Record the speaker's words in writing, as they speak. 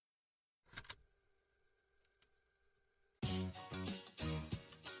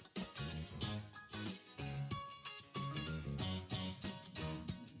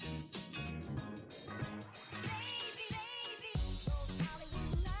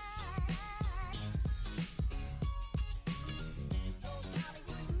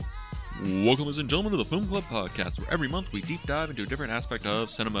Welcome, ladies and gentlemen, to the Film Club Podcast, where every month we deep dive into a different aspect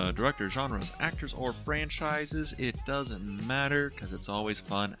of cinema, directors, genres, actors, or franchises. It doesn't matter, because it's always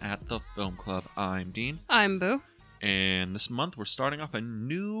fun at the Film Club. I'm Dean. I'm Boo. And this month we're starting off a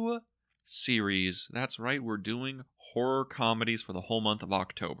new series. That's right, we're doing horror comedies for the whole month of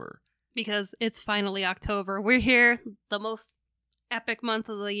October. Because it's finally October. We're here, the most epic month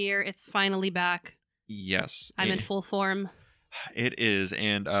of the year. It's finally back. Yes. I'm in full form. It is,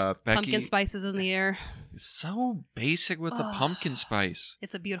 and Becky... Pumpkin spice is in the air. So basic with the pumpkin spice.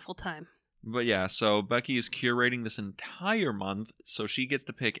 It's a beautiful time. But yeah, so Becky is curating this entire month, so she gets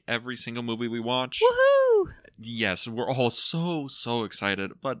to pick every single movie we watch. Woohoo! Yes, we're all so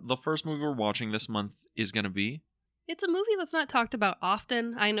excited. But the first movie we're watching this month is going to be... It's a movie that's not talked about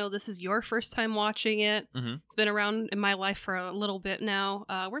often. I know this is your first time watching it. Mm-hmm. It's been around in my life for a little bit now.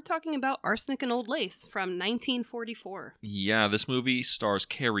 We're talking about Arsenic and Old Lace from 1944. Yeah, this movie stars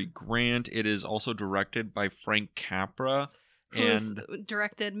Cary Grant. It is also directed by Frank Capra. Who's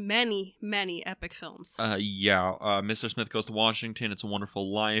directed many epic films. Mr. Smith Goes to Washington, It's a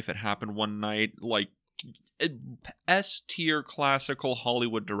Wonderful Life, It Happened One Night, like S-tier classical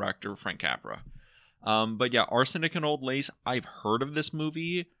Hollywood director Frank Capra. But yeah, Arsenic and Old Lace, I've heard of this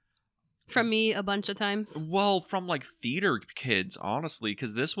movie. From me a bunch of times. Well, from like theater kids, honestly,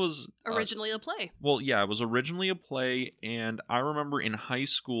 because this was... originally a play. Well, yeah, it was originally a play, and I remember in high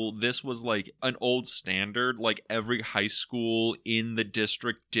school, this was like an old standard. Like every high school in the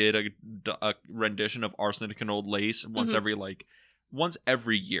district did a rendition of Arsenic and Old Lace once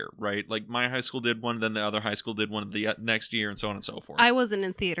every year, right? Like my high school did one, then the other high school did one the next year, and so on and so forth. I wasn't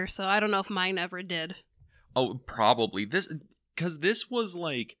in theater, so I don't know if mine ever did. Oh, probably. Because this was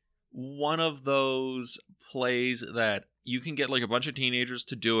like one of those plays that you can get like a bunch of teenagers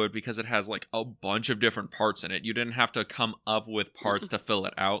to do it because it has like a bunch of different parts in it. You didn't have to come up with parts to fill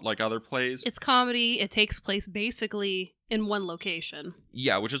it out like other plays. It's comedy. It takes place basically in one location.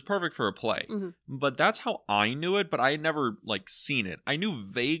 Yeah, which is perfect for a play. Mm-hmm. But that's how I knew it, but I had never like seen it. I knew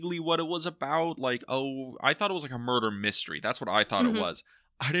vaguely what it was about. Like, I thought it was like a murder mystery. That's what I thought it was.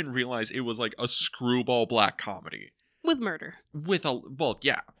 I didn't realize it was like a screwball black comedy. With murder. With a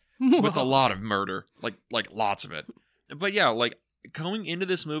lot of murder. Like lots of it. But yeah, like going into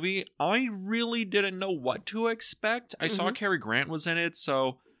this movie, I really didn't know what to expect. I saw Cary Grant was in it,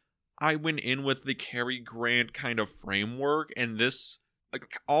 so I went in with the Cary Grant kind of framework, and this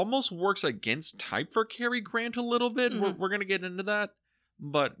almost works against type for Cary Grant a little bit. We're going to get into that.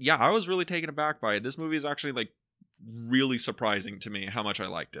 But yeah, I was really taken aback by it. This movie is actually like really surprising to me how much I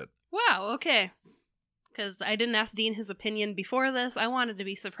liked it. Wow, okay. Because I didn't ask Dean his opinion before this. I wanted to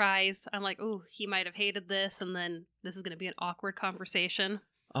be surprised. I'm like, ooh, he might have hated this, and then this is going to be an awkward conversation.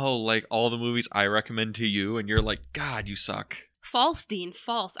 Oh, like all the movies I recommend to you, and you're like, God, you suck. False, Dean,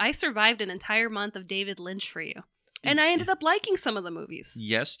 false. I survived an entire month of David Lynch for you. And I ended up liking some of the movies.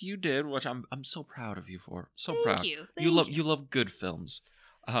 Yes, you did, which I'm so proud of you for. So Thank proud. you. You love good films.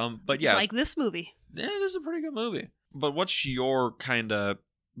 But yeah. Like this movie. Yeah, this is a pretty good movie. But what's your kind of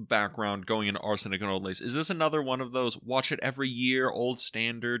background going into Arsenic and Old Lace? Is this another one of those watch it every year, old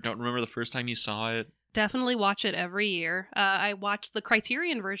standard, don't remember the first time you saw it? Definitely watch it every year. I watched the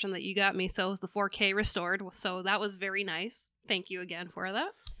Criterion version that you got me, so it was the 4K restored, so that was very nice. Thank you again for that.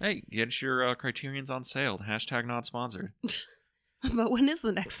 Hey, get your Criterions on sale. Hashtag not sponsored. But when is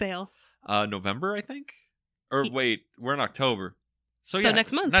the next sale? November, I think? Or wait, we're in October. So yeah,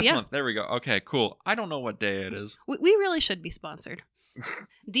 next month. Next month. There we go. Okay, cool. I don't know what day it is. We really should be sponsored.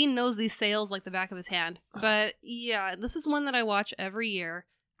 Dean knows these sales like the back of his hand. But yeah, this is one that I watch every year.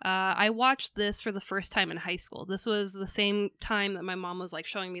 I watched this for the first time in high school. This was the same time that my mom was like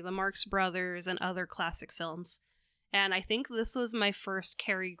showing me the Marx Brothers and other classic films. And I think this was my first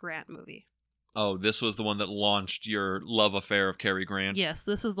Cary Grant movie. Oh, this was the one that launched your love affair of Cary Grant? Yes,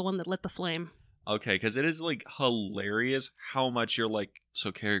 this is the one that lit the flame. Okay, because it is like hilarious how much you're like,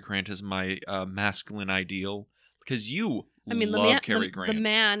 so Cary Grant is my masculine ideal. Because you love Cary Grant. The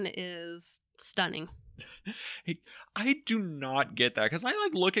man is stunning. Hey, I do not get that. Because I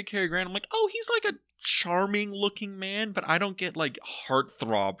like look at Cary Grant, I'm like, oh, he's like a charming looking man, but I don't get like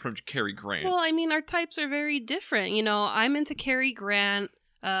heartthrob from Cary Grant. Well, I mean, our types are very different. You know, I'm into Cary Grant,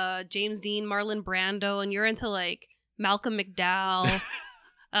 James Dean, Marlon Brando, and you're into like Malcolm McDowell.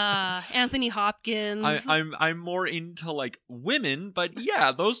 Anthony Hopkins. I'm more into like women, but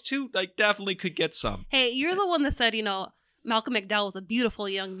yeah, those two like definitely could get some. Hey, you're the one that said, Malcolm McDowell was a beautiful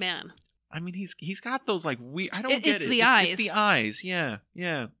young man. I mean, he's got those like I don't get it. It's the eyes. It's the eyes. Yeah.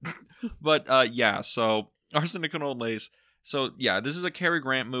 But yeah. So Arsenic and Old Lace. So yeah, this is a Cary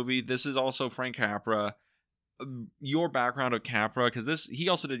Grant movie. This is also Frank Capra. your background of Capra, because he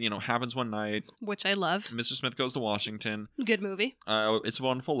also did, Happens One Night, which I love. Mr. Smith Goes to Washington. Good movie. It's a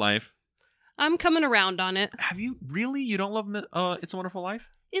Wonderful Life. I'm coming around on it. Have you really? You don't love It's a Wonderful Life?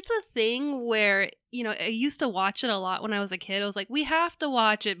 It's a thing where, I used to watch it a lot when I was a kid. I was like, we have to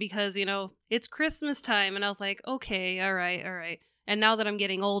watch it because, it's Christmas time. And I was like, okay, all right. And now that I'm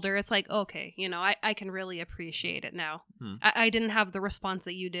getting older, it's like, okay, I can really appreciate it now. I didn't have the response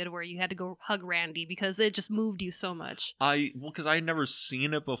that you did where you had to go hug Randy because it just moved you so much. Because I had never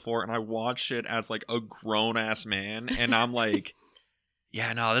seen it before, and I watched it as like a grown-ass man, and I'm like,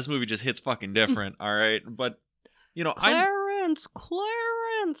 yeah, no, this movie just hits fucking different, all right? But,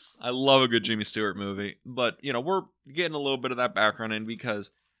 Clarence! I love a good Jimmy Stewart movie, but, we're getting a little bit of that background in because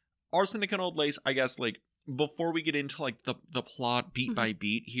Arsenic and Old Lace, I guess, like, before we get into, like, the plot beat by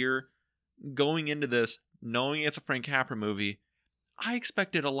beat here, going into this, knowing it's a Frank Capra movie, I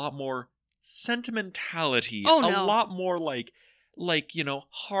expected a lot more sentimentality. Oh, no. A lot more, like,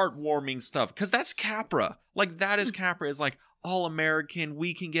 heartwarming stuff. Because that's Capra. Like, that is Capra. Is like, all American,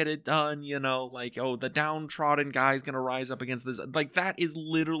 we can get it done, like, oh, the downtrodden guy's gonna rise up against this. Like, that is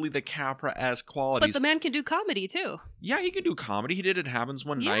literally the Capra-esque qualities. But the man can do comedy, too. Yeah, he can do comedy. He did It Happens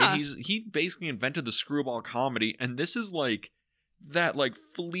One Night. He basically invented the screwball comedy, and this is, like, that, like,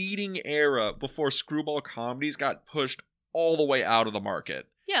 fleeting era before screwball comedies got pushed all the way out of the market.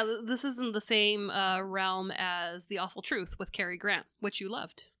 Yeah, this isn't the same realm as The Awful Truth with Cary Grant, which you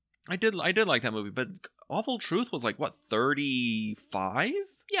loved. I did like that movie, but Awful Truth was like, what, 35?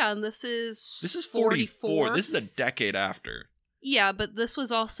 Yeah, and this is 44. This is a decade after. Yeah, but this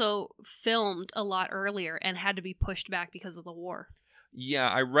was also filmed a lot earlier and had to be pushed back because of the war. Yeah,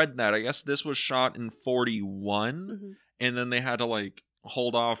 I read that. I guess this was shot in 41, and then they had to, like,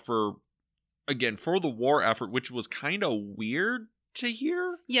 hold off for the war effort, which was kind of weird to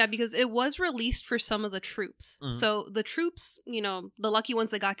hear. Yeah, because it was released for some of the troops. So the troops, the lucky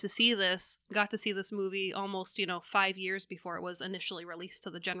ones that got to see this movie almost, 5 years before it was initially released to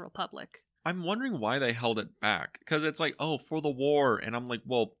the general public. I'm wondering why they held it back, because it's like, oh, for the war, and I'm like,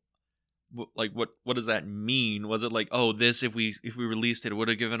 well, like, what does that mean? Was it like, oh, this, if we released it would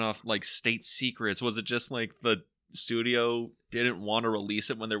have given off, like, state secrets? Was it just like the studio didn't want to release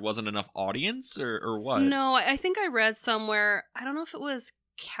it when there wasn't enough audience, or what? No, I think I read somewhere, I don't know if it was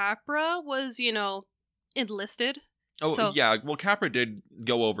Capra was, enlisted. Oh, so, yeah, well, Capra did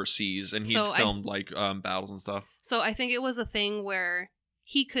go overseas, and he filmed battles and stuff. So I think it was a thing where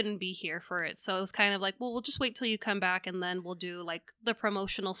he couldn't be here for it, so it was kind of like, well, we'll just wait till you come back, and then we'll do, like, the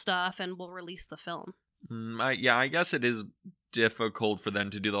promotional stuff, and we'll release the film. I guess it is difficult for them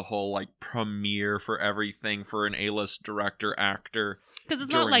to do the whole, like, premiere for everything for an A-list director, actor. Because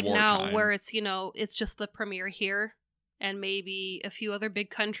it's not like wartime. Now where it's, it's just the premiere here and maybe a few other big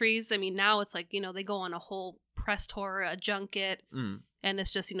countries. I mean, now it's like, they go on a whole press tour, a junket, and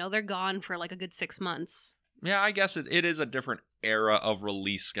it's just, they're gone for like a good 6 months. Yeah, I guess it is a different era of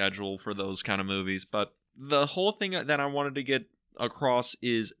release schedule for those kind of movies. But the whole thing that I wanted to get across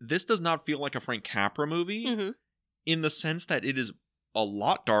is this does not feel like a Frank Capra movie. In the sense that it is a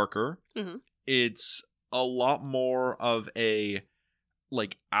lot darker. It's a lot more of a,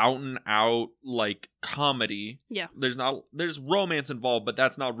 like, out and out, like, comedy. Yeah. There's romance involved, but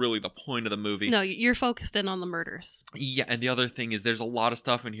that's not really the point of the movie. No, you're focused in on the murders. Yeah, and the other thing is there's a lot of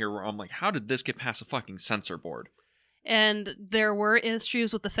stuff in here where I'm like, how did this get past a fucking censor board? And there were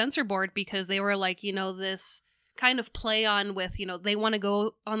issues with the censor board because they were like, this kind of play on with, they want to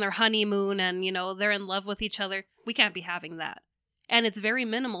go on their honeymoon and, they're in love with each other. We can't be having that. And it's very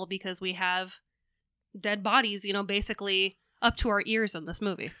minimal because we have dead bodies, basically up to our ears in this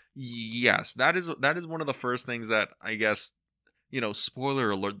movie. Yes, that is one of the first things that I guess, spoiler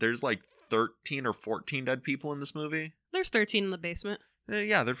alert, there's like 13 or 14 dead people in this movie. There's 13 in the basement.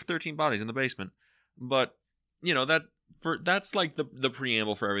 Yeah, there's 13 bodies in the basement. But, that's like the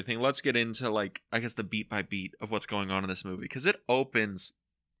preamble for everything. Let's get into, like, I guess the beat by beat of what's going on in this movie, because it opens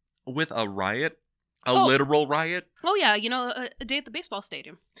with a riot, literal riot. Oh yeah, a day at the baseball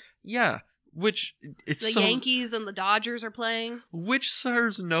stadium. Yeah, which it's the Yankees and the Dodgers are playing, which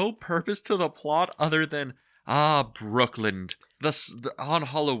serves no purpose to the plot other than Brooklyn, on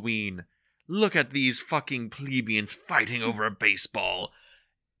Halloween. Look at these fucking plebeians fighting over a baseball,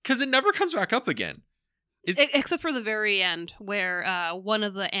 because it never comes back up again. Except for the very end, where one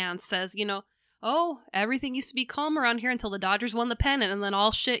of the aunts says, oh, everything used to be calm around here until the Dodgers won the pennant, and then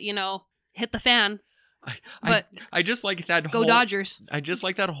all shit, hit the fan. I just like that Go Dodgers. I just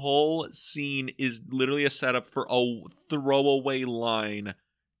like that whole scene is literally a setup for a throwaway line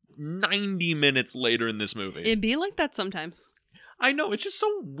 90 minutes later in this movie. It'd be like that sometimes. I know, it's just so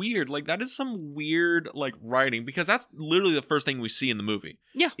weird. Like, that is some weird, like, writing, because that's literally the first thing we see in the movie.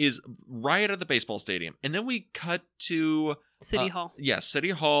 Yeah. Is riot at the baseball stadium. And then we cut to... City Hall. Yes,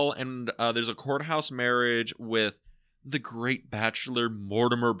 City Hall, and there's a courthouse marriage with the great bachelor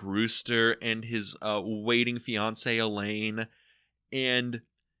Mortimer Brewster and his waiting fiancée Elaine. And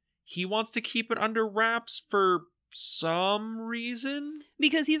he wants to keep it under wraps for some reason.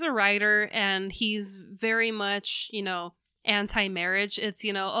 Because he's a writer, and he's very much, anti-marriage. It's,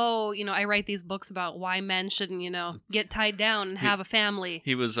 I write these books about why men shouldn't, get tied down and have a family.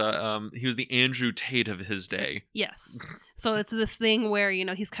 He was the Andrew Tate of his day. Yes. So it's this thing where,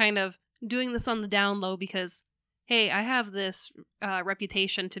 he's kind of doing this on the down low because, hey, I have this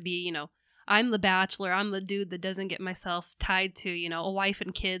reputation to be, I'm the bachelor. I'm the dude that doesn't get myself tied to, a wife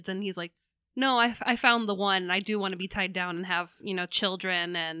and kids. And he's like, no, I found the one. And I do want to be tied down and have,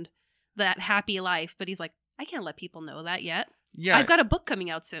 children and that happy life. But he's like, I can't let people know that yet. Yeah, I've got a book coming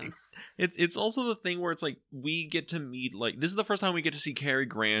out soon. It's also the thing where it's like we get to meet, like, this is the first time we get to see Cary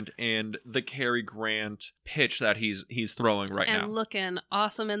Grant and the Cary Grant pitch that he's throwing right now. And looking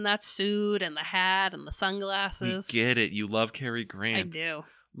awesome in that suit and the hat and the sunglasses. We get it. You love Cary Grant. I do.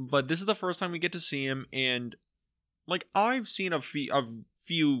 But this is the first time we get to see him, and like I've seen a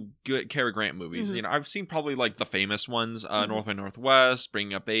few good Cary Grant movies. Mm-hmm. I've seen probably like the famous ones, North by Northwest,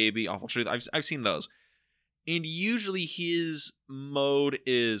 Bringing Up Baby, Awful Truth. I've seen those. And usually his mode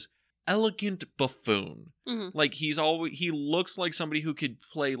is elegant buffoon. Mm-hmm. Like he looks like somebody who could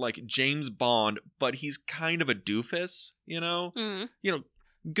play like James Bond, but he's kind of a doofus, Mm-hmm.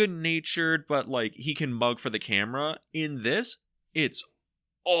 Good-natured, but like he can mug for the camera. In this, it's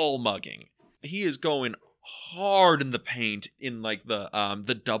all mugging. He is going hard in the paint in like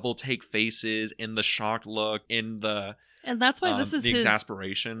the double take faces, in the shocked look, in the... And that's why this is the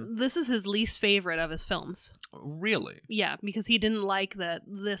exasperation. This is his least favorite of his films. Really? Yeah, because he didn't like that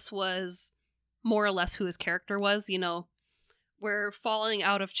this was more or less who his character was. We're falling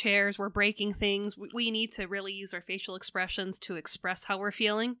out of chairs, we're breaking things. We need to really use our facial expressions to express how we're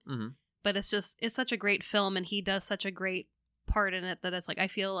feeling. Mm-hmm. But it's such a great film, and he does such a great part in it that it's like, I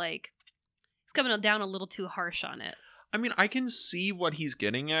feel like he's coming down a little too harsh on it. I mean, I can see what he's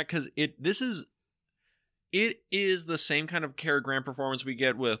getting at, because it is the same kind of Cary Grant performance we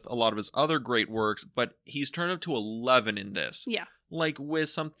get with a lot of his other great works, but he's turned up to 11 in this. Yeah. Like with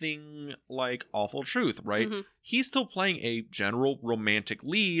something like Awful Truth, right? Mm-hmm. He's still playing a general romantic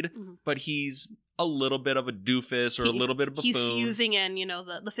lead, Mm-hmm. but he's a little bit of a doofus or a little bit of a buffoon. He's fusing in,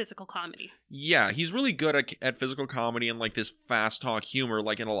 the physical comedy. Yeah, he's really good at physical comedy and like this fast talk humor,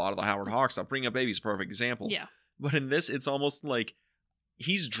 like in a lot of the Howard Hawks stuff. Bring Up Baby's a perfect example. Yeah. But in this, it's almost like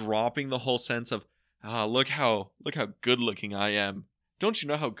he's dropping the whole sense of, look how good looking I am. Don't you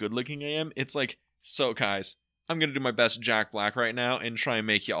know how good looking I am? It's like, so guys, I'm gonna do my best Jack Black right now and try and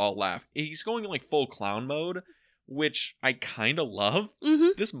make you all laugh. He's going like full clown mode, which I kind of love. Mm-hmm.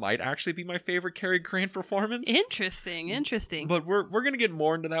 This might actually be my favorite Cary Grant performance. Interesting. But we're gonna get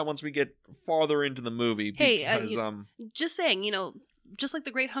more into that once we get farther into the movie. Because, just saying, just like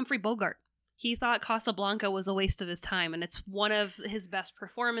the great Humphrey Bogart. He thought Casablanca was a waste of his time, and it's one of his best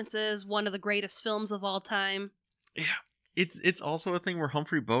performances, one of the greatest films of all time. Yeah, it's also a thing where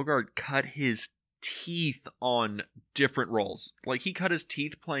Humphrey Bogart cut his teeth on different roles. Like, he cut his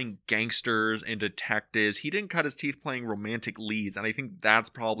teeth playing gangsters and detectives. He didn't cut his teeth playing romantic leads, and I think that's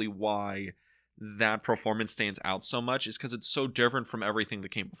probably why that performance stands out so much, is because it's so different from everything that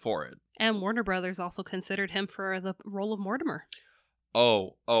came before it. And Warner Brothers also considered him for the role of Mortimer.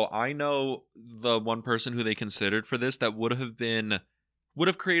 Oh, I know the one person who they considered for this that would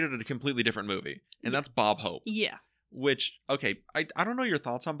have created a completely different movie, and that's Bob Hope. Yeah. Which, okay, I don't know your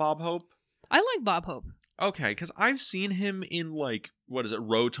thoughts on Bob Hope. I like Bob Hope. Okay, because I've seen him in, like, what is it,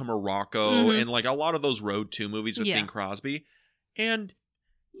 Road to Morocco, and, like, a lot of those Road 2 movies with Bing Crosby, and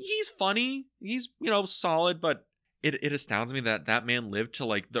he's funny, he's, solid, but it astounds me that man lived to,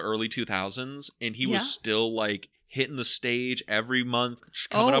 like, the early 2000s, and he was still, like, hitting the stage every month,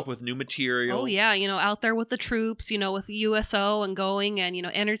 coming up with new material. Oh, yeah, out there with the troops, with USO and going and,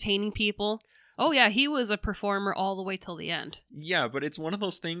 entertaining people. Oh, yeah, he was a performer all the way till the end. Yeah, but it's one of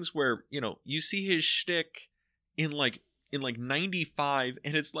those things where, you see his shtick in 95,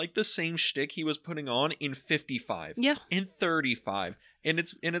 and it's like the same shtick he was putting on in 55. Yeah. In 35. And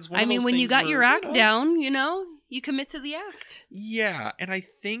it's one of those things. I mean, when you got your act down, you commit to the act. Yeah, and I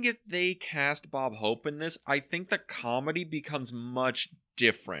think if they cast Bob Hope in this, I think the comedy becomes much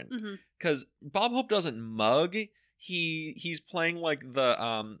different. Because Bob Hope doesn't mug. He's playing like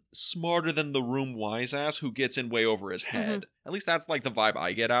the smarter than the room wise ass who gets in way over his head. At least that's like the vibe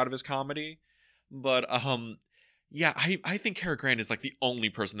I get out of his comedy. But Yeah, I think Cary Grant is like the only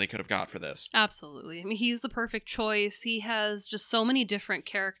person they could have got for this. Absolutely. I mean, he's the perfect choice. He has just so many different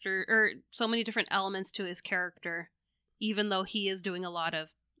so many different elements to his character, even though he is doing a lot of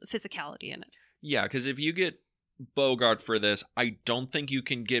physicality in it. Yeah, because if you get Bogart for this, I don't think you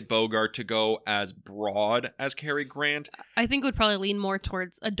can get Bogart to go as broad as Cary Grant. I think it would probably lean more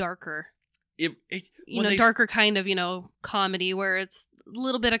towards a darker, darker kind of, comedy where it's a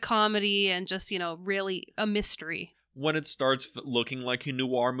little bit of comedy and just, really a mystery. When it starts looking like a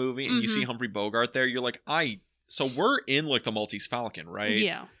noir movie and you see Humphrey Bogart there, you're like, so we're in like the Maltese Falcon, right?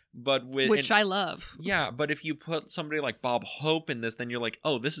 Yeah. But which I love. Yeah, but if you put somebody like Bob Hope in this, then you're like,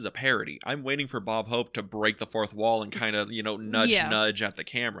 oh, this is a parody. I'm waiting for Bob Hope to break the fourth wall and kind of, nudge at the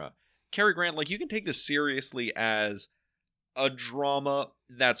camera. Cary Grant, like, you can take this seriously as a drama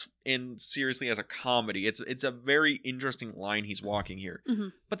that's seriously as a comedy. It's a very interesting line he's walking here. Mm-hmm.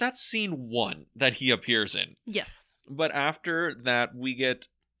 But that's scene 1 that he appears in. Yes. But after that, we get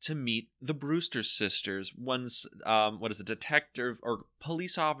to meet the Brewster sisters. One's, detective or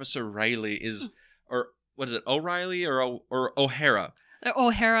police officer Riley or what is it, O'Reilly or O'Hara?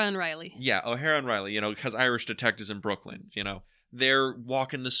 O'Hara and Riley. Yeah, O'Hara and Riley, because Irish detectives in Brooklyn, They're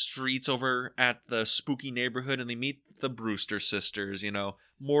walking the streets over at the spooky neighborhood and they meet the Brewster sisters,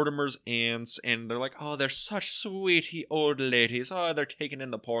 Mortimer's aunts, and they're like, oh, they're such sweetie old ladies. Oh, they're taking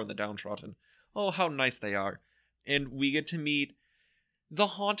in the poor and the downtrodden. Oh, how nice they are. And we get to meet the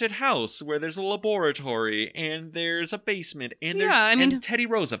haunted house where there's a laboratory and there's a basement and and Teddy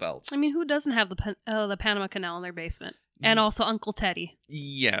Roosevelt. I mean, who doesn't have the Panama Canal in their basement? And also Uncle Teddy.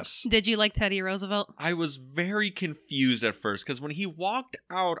 Yes. Did you like Teddy Roosevelt? I was very confused at first because when he walked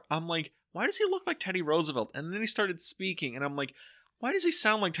out, I'm like, why does he look like Teddy Roosevelt? And then he started speaking and I'm like, why does he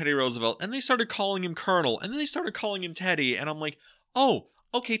sound like Teddy Roosevelt? And they started calling him Colonel and then they started calling him Teddy and I'm like, oh,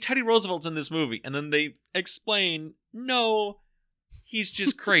 okay, Teddy Roosevelt's in this movie. And then they explain, no, he's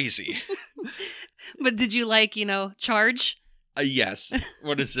just crazy. But did you like, Charge? Yes.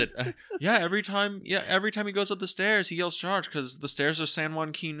 What is it? Every time he goes up the stairs, he yells charge because the stairs are San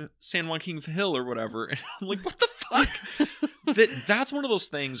Joaquin Hill or whatever. And I'm like, what the fuck? That's one of those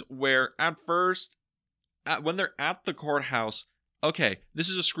things where at first, when they're at the courthouse, okay, this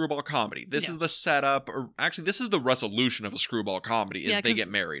is a screwball comedy. This is the setup, or actually, this is the resolution of a screwball comedy, is they get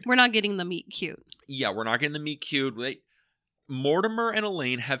married. We're not getting the meet cute. Yeah, we're not getting the meet cute. Mortimer and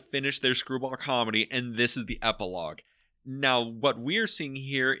Elaine have finished their screwball comedy, and this is the epilogue. Now, what we're seeing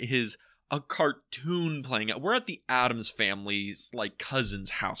here is a cartoon playing out. We're at the Addams family's, cousin's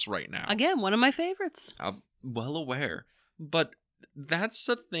house right now. Again, one of my favorites. I'm well aware. But that's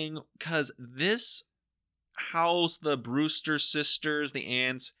the thing, because this house, the Brewster sisters, the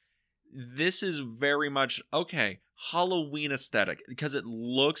aunts, this is very much, Halloween aesthetic, because it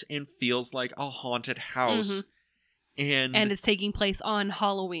looks and feels like a haunted house. Mm-hmm. And it's taking place on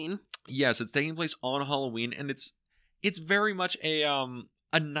Halloween. Yes, it's taking place on Halloween, and it's very much a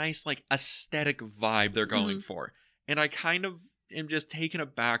nice aesthetic vibe they're going for. And I kind of am just taken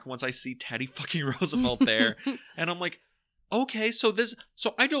aback once I see Teddy fucking Roosevelt there. And I'm like, okay, so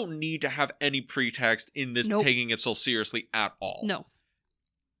I don't need to have any pretext in this taking it so seriously at all. No.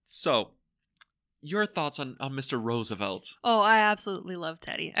 So, your thoughts on Mr. Roosevelt? Oh, I absolutely love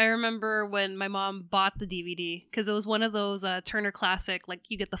Teddy. I remember when my mom bought the DVD, because it was one of those Turner Classic,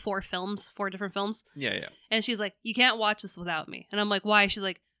 you get the 4 different films. Yeah. And she's like, you can't watch this without me. And I'm like, why? She's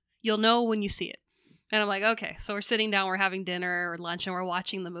like, you'll know when you see it. And I'm like, okay. So we're sitting down, we're having dinner or lunch, and we're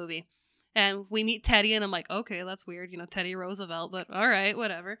watching the movie. And we meet Teddy, and I'm like, okay, that's weird, Teddy Roosevelt, but all right,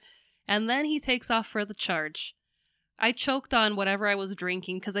 whatever. And then he takes off for the charge. I choked on whatever I was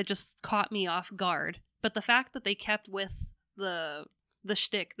drinking because it just caught me off guard. But the fact that they kept with the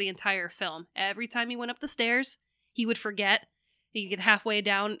shtick the entire film, every time he went up the stairs, he would forget. He'd get halfway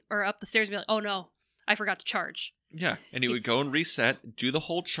down or up the stairs and be like, oh no, I forgot to charge. Yeah, and he would go and reset, do the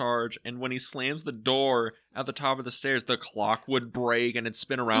whole charge, and when he slams the door at the top of the stairs, the clock would break and it'd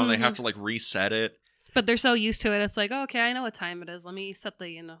spin around. They have to reset it. But they're so used to it, it's like, oh, okay, I know what time it is. Let me set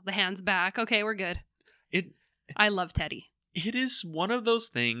the hands back. Okay, we're good. I love Teddy. It is one of those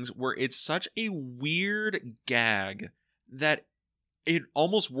things where it's such a weird gag that it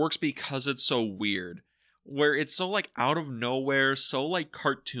almost works because it's so weird. Where it's so out of nowhere, so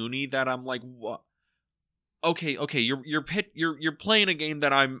cartoony that I'm like, what? Okay, you're playing a game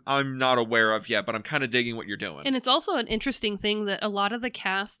that I'm not aware of yet, but I'm kind of digging what you're doing. And it's also an interesting thing that a lot of the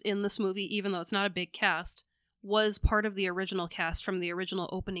cast in this movie, even though it's not a big cast, was part of the original cast from the original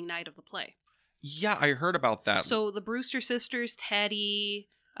opening night of the play. Yeah, I heard about that. So the Brewster sisters, Teddy,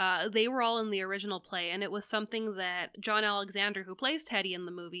 They were all in the original play, and it was something that John Alexander, who plays Teddy in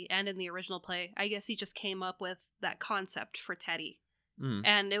the movie and in the original play, I guess he just came up with that concept for Teddy.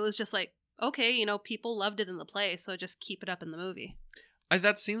 And it was just like, okay, you know, people loved it in the play, so just keep it up in the movie.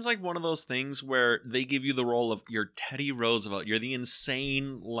 That seems like one of those things where they give you the role of you're Teddy Roosevelt. You're the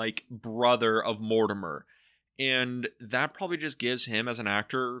insane, like, brother of Mortimer. And that probably just gives him, as an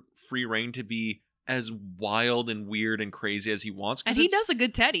actor, free reign to be as wild and weird and crazy as he wants. And he does a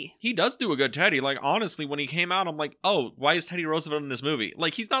good Teddy. He does do a good Teddy. Like, honestly, when he came out, I'm like, oh, why is Teddy Roosevelt in this movie?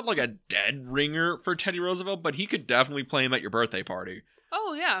 Like, he's not like a dead ringer for Teddy Roosevelt, but he could definitely play him at your birthday party.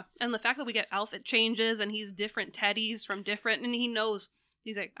 Oh, yeah. And the fact that we get outfit changes and he's different Teddys from different, and he knows,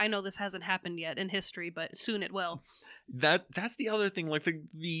 he's like, I know this hasn't happened yet in history, but soon it will. That's the other thing. Like,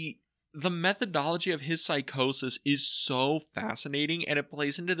 the methodology of his psychosis is so fascinating, and it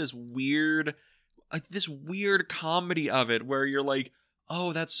plays into this weird comedy of it where you're like,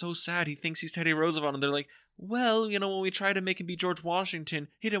 oh, that's so sad. He thinks he's Teddy Roosevelt. And they're like, well, you know, when we tried to make him be George Washington,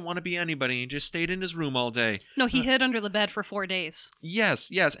 he didn't want to be anybody. He just stayed in his room all day. No, he hid under the bed for 4 days.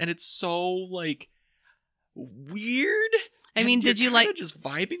 Yes. And it's so, like, weird. I mean, did you like just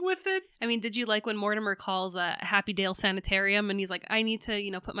vibing with it? I mean, did you like when Mortimer calls a Happy Dale Sanitarium and he's like, I need to,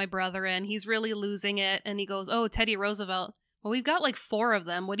 you know, put my brother in. He's really losing it. And he goes, oh, Teddy Roosevelt. Well, we've got like 4 of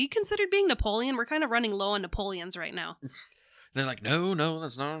them. Would you consider being Napoleon? We're kind of running low on Napoleons right now. They're like, no,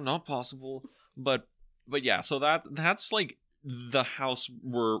 that's not possible. But yeah, so that's like the house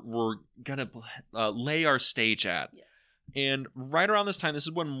we're gonna lay our stage at. Yes. And right around this time, this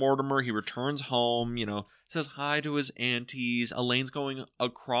is when Mortimer, he returns home, you know, says hi to his aunties. Elaine's going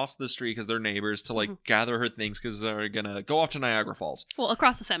across the street because they're neighbors to, like, gather her things because they're going to go off to Niagara Falls. Well,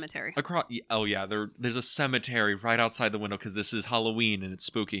 across the cemetery. Oh, yeah. There's a cemetery right outside the window because this is Halloween and it's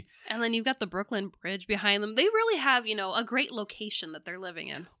spooky. And then you've got the Brooklyn Bridge behind them. They really have, you know, a great location that they're living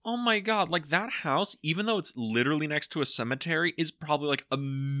in. Oh, my God. Like, that house, even though it's literally next to a cemetery, is probably like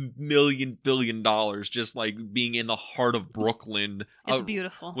 $1 billion just, like, being in the heart of Brooklyn. It's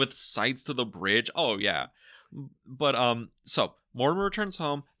beautiful. With sights to the bridge. Oh, yeah. But, so Mortimer returns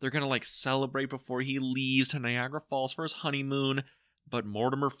home. They're gonna, like, celebrate before he leaves to Niagara Falls for his honeymoon. But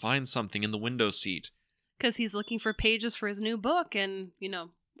Mortimer finds something in the window seat. Because he's looking for pages for his new book, and, you know,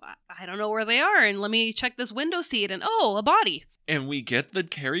 I don't know where they are, and let me check this window seat, and oh, a body. And we get the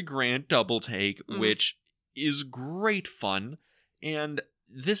Cary Grant double take, which is great fun. And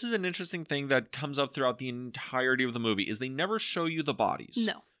this is an interesting thing that comes up throughout the entirety of the movie, is they never show you the bodies.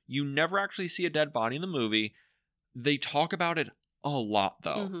 No. You never actually see a dead body in the movie. They talk about it a lot,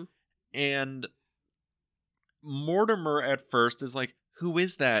 though. And Mortimer at first is like, who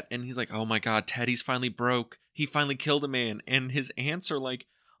is that? And he's like, oh my God, Teddy's finally broke. He finally killed a man. And his aunts are like,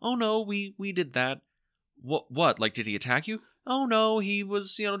 oh no, we did that. What? Like, did he attack you? Oh no, he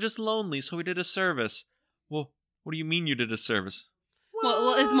was, you know, just lonely, so he did a service. Well, what do you mean you did a service?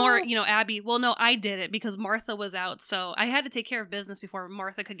 Well, it's more, you know, Abby. Well, no, I did it because Martha was out, so I had to take care of business before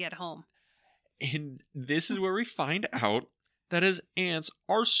Martha could get home. And this is where we find out that his aunts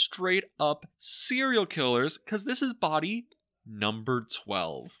are straight up serial killers, because this is body number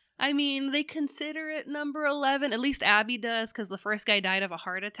 12. I mean, they consider it number 11. At least Abby does, because the first guy died of a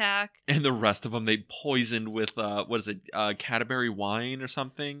heart attack. And the rest of them they poisoned with, Cadbury wine or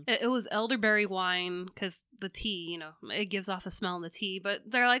something? It was elderberry wine, because the tea, you know, it gives off a smell in the tea. But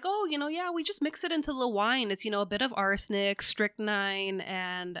they're like, oh, you know, yeah, we just mix it into the wine. It's, you know, a bit of arsenic, strychnine,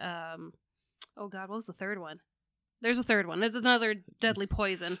 and, oh God, what was the third one? There's a third one. It's another deadly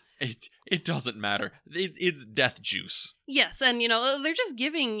poison. It doesn't matter. It's death juice. Yes, and, you know, they're just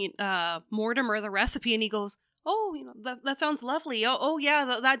giving Mortimer the recipe, and he goes, oh, you know, that sounds lovely. Oh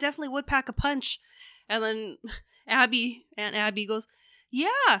yeah, that definitely would pack a punch. And then Aunt Abby goes,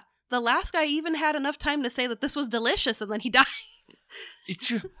 yeah, the last guy even had enough time to say that this was delicious, and then he died.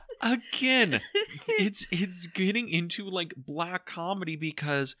 Again, it's getting into, like, black comedy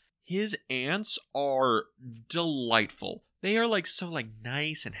because his aunts are delightful. They are, like, so, like,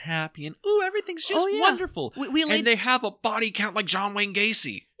 nice and happy and, ooh, everything's just wonderful. And they have a body count like John Wayne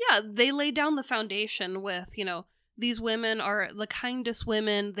Gacy. Yeah, they lay down the foundation with, you know, these women are the kindest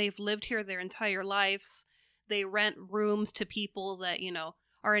women. They've lived here their entire lives. They rent rooms to people that, you know,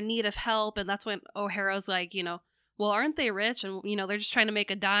 are in need of help. And that's when O'Hara's like, you know, well, aren't they rich? And, you know, they're just trying to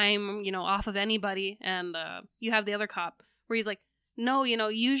make a dime, you know, off of anybody. And you have the other cop where he's like, no, you know,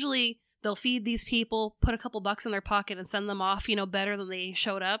 usually they'll feed these people, put a couple bucks in their pocket and send them off, you know, better than they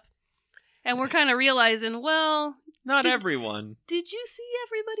showed up. And we're kind of realizing, well... Not everyone. Did you see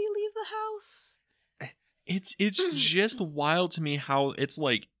everybody leave the house? It's just wild to me how it's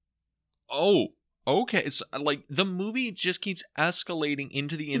like, oh, okay, it's like the movie just keeps escalating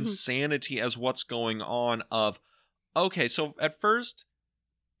into the Mhm. insanity as what's going on of, okay, so at first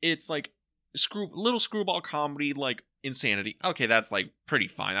it's like little screwball comedy, like insanity. Okay, that's like pretty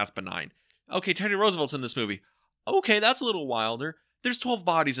fine. That's benign. Okay, Teddy Roosevelt's in this movie. Okay, that's a little wilder. There's 12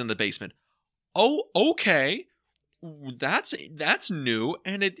 bodies in the basement. Oh, okay. That's new,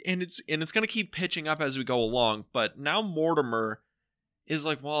 and it's gonna keep pitching up as we go along. But now Mortimer is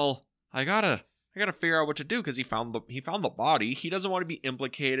like, well, I gotta figure out what to do because he found the body. He doesn't want to be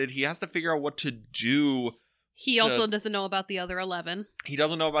implicated. He has to figure out what to do. He also doesn't know about the other 11. He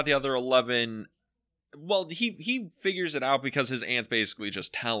doesn't know about the other 11. Well, he figures it out because his aunts basically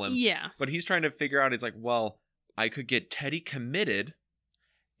just tell him. Yeah. But he's trying to figure out, he's like, well, I could get Teddy committed,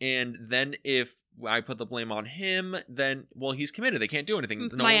 and then if I put the blame on him, then, well, he's committed. They can't do anything.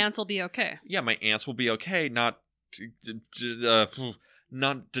 My aunts will be okay. Yeah, my aunts will be okay. Not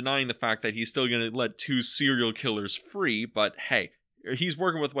denying the fact that he's still going to let 2 serial killers free, but hey, he's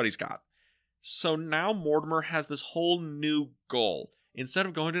working with what he's got. So now Mortimer has this whole new goal. Instead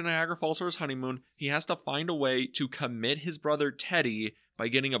of going to Niagara Falls for his honeymoon, he has to find a way to commit his brother Teddy by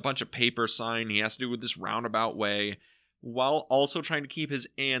getting a bunch of papers signed. He has to do it this roundabout way, while also trying to keep his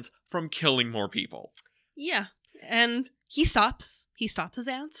aunts from killing more people. Yeah, and he stops. He stops his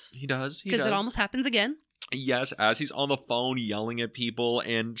aunts. He does. Because it almost happens again. Yes, as he's on the phone yelling at people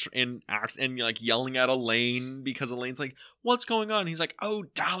and like yelling at Elaine because Elaine's like, "What's going on?" He's like, "Oh,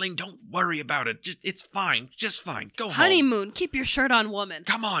 darling, don't worry about it. It's fine. Just fine. Go home. Honeymoon. Keep your shirt on, woman.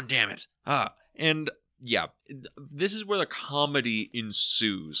 Come on, damn it." And yeah, this is where the comedy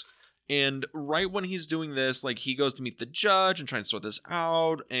ensues. And right when he's doing this, like, he goes to meet the judge and try and sort this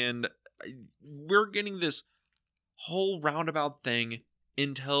out, and we're getting this whole roundabout thing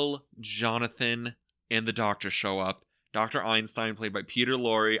until Jonathan and the doctor show up. Dr. Einstein, played by Peter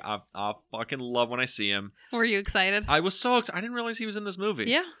Lorre. I fucking love when I see him. Were you excited? I was so excited. I didn't realize he was in this movie.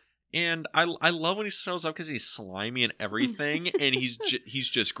 Yeah. And I love when he shows up because he's slimy and everything, and he's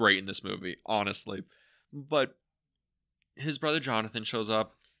just great in this movie, honestly. But his brother Jonathan shows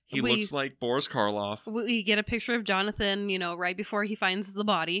up. He looks like Boris Karloff. We get a picture of Jonathan, right before he finds the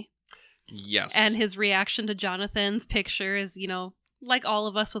body. Yes. And his reaction to Jonathan's picture is, like all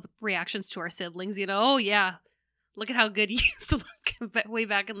of us with reactions to our siblings, oh yeah, look at how good he used to look way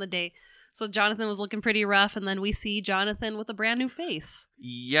back in the day. So Jonathan was looking pretty rough, and then we see Jonathan with a brand new face.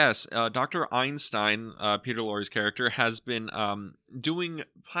 Yes, Dr. Einstein, Peter Lorre's character, has been doing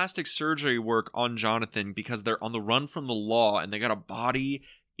plastic surgery work on Jonathan because they're on the run from the law, and they got a body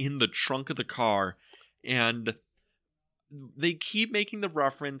in the trunk of the car, and they keep making the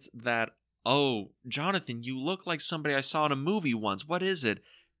reference that, "Oh, Jonathan, you look like somebody I saw in a movie once. What is it?"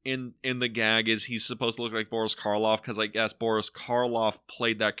 And the gag is he's supposed to look like Boris Karloff because I guess Boris Karloff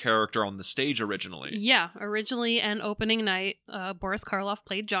played that character on the stage originally. Yeah, originally and opening night, Boris Karloff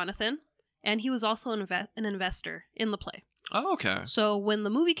played Jonathan, and he was also an investor in the play. Oh, okay. So when the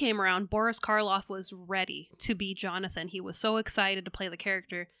movie came around, Boris Karloff was ready to be Jonathan. He was so excited to play the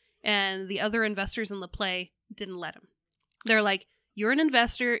character, and the other investors in the play didn't let him. They're like, "You're an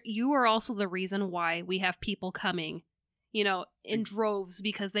investor. You are also the reason why we have people coming, in droves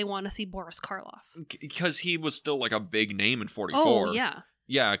because they want to see Boris Karloff." Because he was still like a big name in 44. Oh, yeah.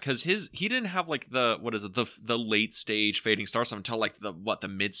 Yeah, because he didn't have like the late stage fading star stuff until like the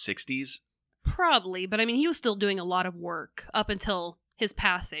mid 60s. Probably, but I mean, he was still doing a lot of work up until his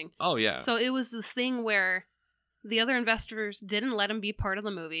passing. Oh, yeah. So it was this thing where the other investors didn't let him be part of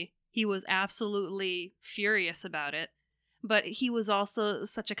the movie. He was absolutely furious about it. But he was also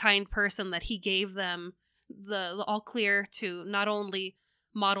such a kind person that he gave them the all clear to not only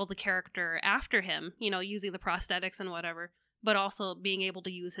model the character after him, using the prosthetics and whatever, but also being able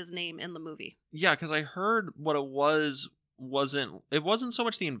to use his name in the movie. Yeah, because I heard what it wasn't so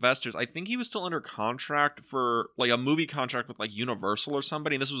much the investors. I think he was still under contract for like a movie contract with like Universal or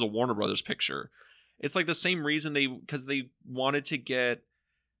somebody, and this was a Warner Brothers picture. It's like the same reason because they wanted to get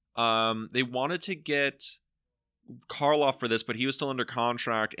Karloff for this, but he was still under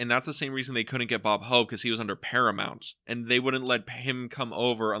contract, and that's the same reason they couldn't get Bob Hope because he was under Paramount, and they wouldn't let him come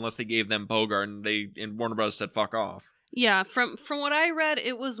over unless they gave them Bogart, and Warner Brothers said fuck off. Yeah, from what I read,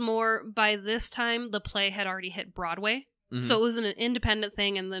 it was more by this time the play had already hit Broadway. Mm-hmm. So it was an independent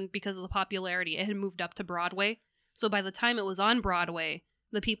thing, and then because of the popularity, it had moved up to Broadway. So by the time it was on Broadway,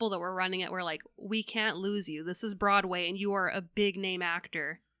 the people that were running it were like, "We can't lose you. This is Broadway, and you are a big name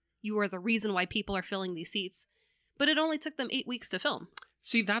actor. You are the reason why people are filling these seats." But it only took them 8 weeks to film.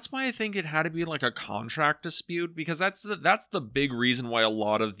 See, that's why I think it had to be like a contract dispute, because that's the big reason why a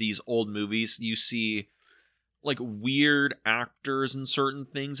lot of these old movies you see like weird actors in certain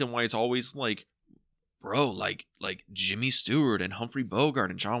things, and why it's always like bro, like Jimmy Stewart and Humphrey Bogart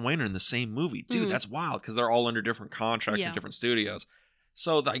and John Wayne are in the same movie. Dude, that's wild, because they're all under different contracts in different studios.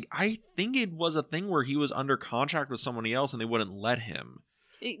 So like, I think it was a thing where he was under contract with somebody else and they wouldn't let him.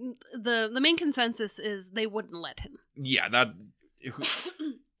 The main consensus is they wouldn't let him. Yeah, that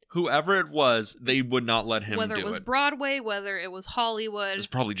whoever it was, they would not let him do it. Whether it was Broadway, whether it was Hollywood. It was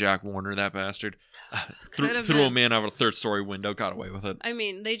probably Jack Warner, that bastard. Threw a man out of a third-story window, got away with it. I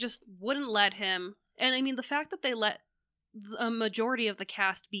mean, they just wouldn't let him. And I mean, the fact that they let a majority of the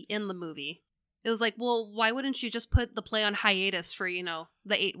cast be in the movie, it was like, well, why wouldn't you just put the play on hiatus for, the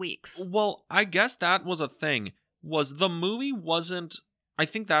 8 weeks? Well, I guess that was a thing. Was the movie wasn't... I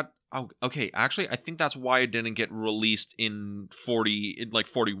think that... Oh, okay, actually, I think that's why it didn't get released in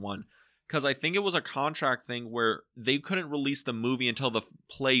 41. Because I think it was a contract thing where they couldn't release the movie until the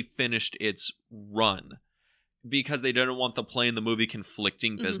play finished its run. Because they didn't want the play and the movie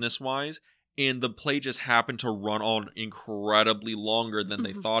conflicting business-wise. And the play just happened to run on incredibly longer than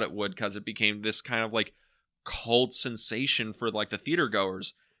they thought it would, because it became this kind of like cult sensation for like the theater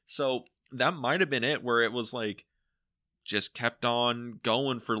goers. So that might have been it, where it was like just kept on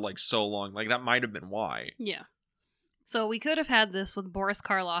going for like so long. Like that might have been why. Yeah. So we could have had this with Boris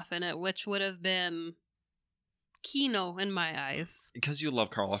Karloff in it, which would have been Kino in my eyes. Because you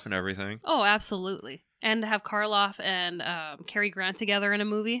love Karloff and everything. Oh, absolutely. And to have Karloff and Cary Grant together in a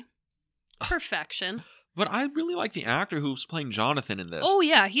movie. Perfection. But I really like the actor who's playing Jonathan in this. Oh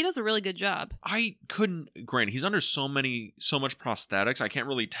yeah, he does a really good job. I couldn't... Granted, he's under so much prosthetics, I can't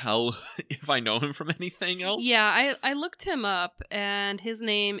really tell if I know him from anything else. Yeah, I looked him up, and his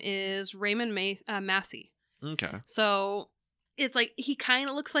name is Raymond Massey. Okay. So it's like, he kind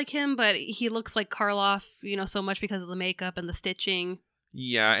of looks like him, but he looks like Karloff, so much because of the makeup and the stitching.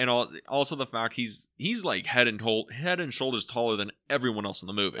 Yeah, and also the fact he's like head and shoulders taller than everyone else in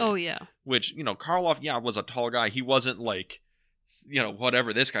the movie. Oh yeah. Which, Karloff, was a tall guy. He wasn't like,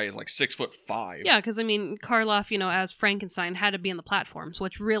 whatever this guy is, like 6'5". Yeah, because I mean, Karloff, as Frankenstein, had to be in the platforms,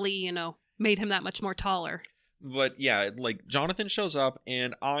 which really, made him that much more taller. But yeah, like Jonathan shows up,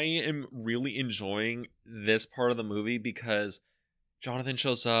 and I am really enjoying this part of the movie because Jonathan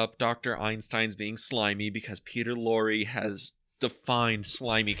shows up. Dr. Einstein's being slimy because Peter Lorre has defined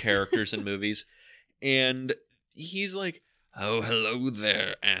slimy characters in movies, and he's like, "Oh, hello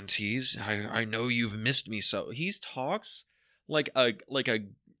there, aunties. I know you've missed me." So he talks like a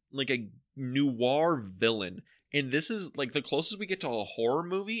noir villain, and this is like the closest we get to a horror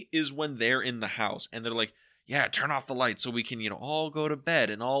movie is when they're in the house and they're like, "Yeah, turn off the lights so we can all go to bed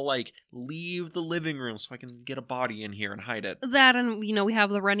and all like leave the living room so I can get a body in here and hide it." That, and we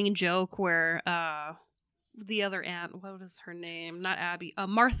have the running joke where the other aunt, what was her name? Not Abby.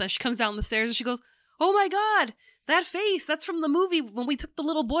 Martha. She comes down the stairs and she goes, "Oh my God, that face! That's from the movie when we took the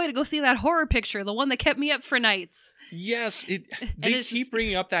little boy to go see that horror picture, the one that kept me up for nights." Yes, they keep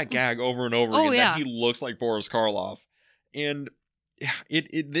bringing up that gag over and over again. That he looks like Boris Karloff, and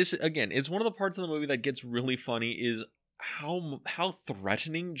this again, it's one of the parts of the movie that gets really funny is how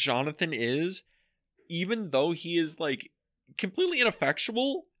threatening Jonathan is, even though he is like completely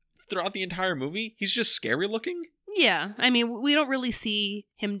ineffectual. Throughout the entire movie, he's just scary looking. Yeah, I mean, we don't really see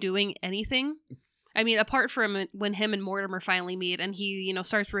him doing anything. I mean, apart from when him and Mortimer finally meet, and he,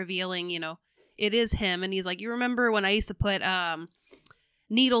 starts revealing, it is him, and he's like, "You remember when I used to put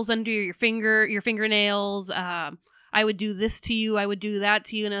needles under your fingernails? I would do this to you, I would do that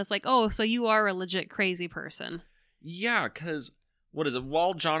to you," and it's like, "Oh, so you are a legit crazy person." Yeah, because what is it?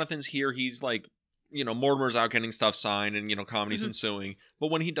 While Jonathan's here, he's like, Mortimer's out getting stuff signed and, Comedies ensuing.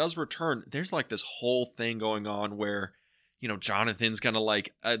 But when he does return, there's like this whole thing going on where, Jonathan's gonna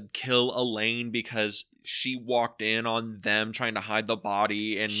like kill Elaine because she walked in on them trying to hide the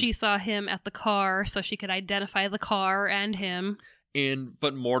body. And she saw him at the car so she could identify the car and him.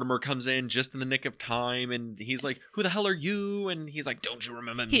 But Mortimer comes in just in the nick of time, and he's like, "Who the hell are you?" And he's like, "Don't you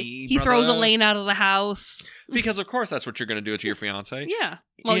remember me, He throws Elaine out of the house. Because of course that's what you're going to do to your fiance. Yeah.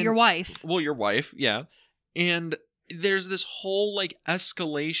 Well, your wife. Well, your wife, yeah. And there's this whole like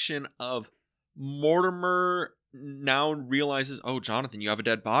escalation of Mortimer now realizes, "Oh, Jonathan, you have a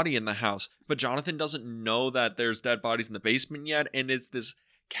dead body in the house." But Jonathan doesn't know that there's dead bodies in the basement yet, and it's this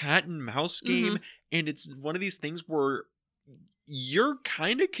cat and mouse game, and it's one of these things where you're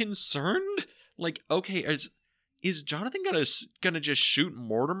kind of concerned, like, okay, is Jonathan gonna just shoot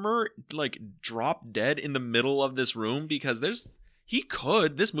Mortimer, like drop dead in the middle of this room? Because this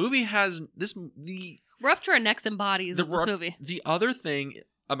movie has we're up to our necks in bodies in this movie. The other thing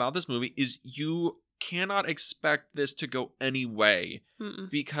about this movie is you cannot expect this to go any way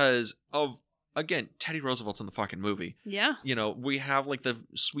because of again, Teddy Roosevelt's in the fucking movie. Yeah. You know, we have like the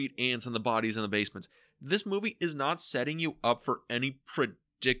sweet aunts and the bodies in the basements. This movie is not setting you up for any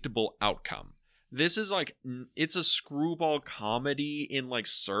predictable outcome. This is like, it's a screwball comedy in like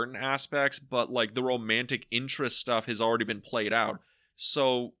certain aspects, but like the romantic interest stuff has already been played out.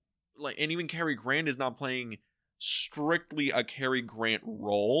 So, like, and even Cary Grant is not playing strictly a Cary Grant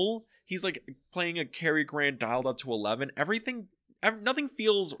role. He's like playing a Cary Grant dialed up to 11. Nothing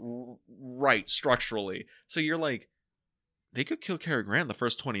feels right structurally. So you're like, they could kill Cary Grant in the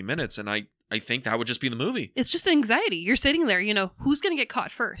first 20 minutes, and I think that would just be the movie. It's just anxiety. You're sitting there, you know, who's going to get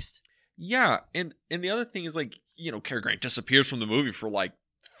caught first? Yeah, and the other thing is, like, you know, Cary Grant disappears from the movie for like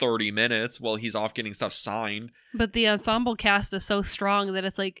 30 minutes while he's off getting stuff signed. But the ensemble cast is so strong that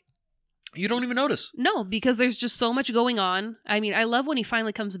it's like, you don't even notice. No, because there's just so much going on. I mean, I love when he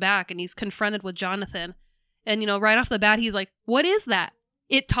finally comes back and he's confronted with Jonathan. And, you know, right off the bat, he's like, what is that?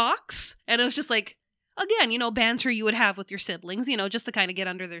 It talks? And it was just like, again, you know, banter you would have with your siblings, you know, just to kind of get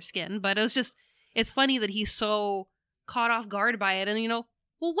under their skin. But it was just, it's funny that he's so caught off guard by it. And, you know,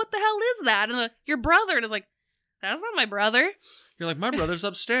 well, what the hell is that? And your brother. And it's like, that's not my brother. You're like, my brother's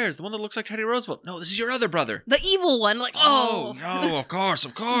upstairs. The one that looks like Teddy Roosevelt. No, this is your other brother. The evil one. Like, oh. No, of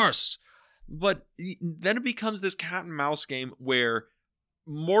course. But then it becomes this cat and mouse game where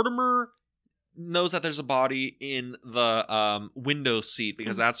Mortimer knows that there's a body in the window seat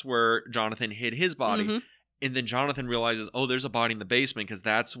because that's where Jonathan hid his body. Mm-hmm. And then Jonathan realizes, oh, there's a body in the basement because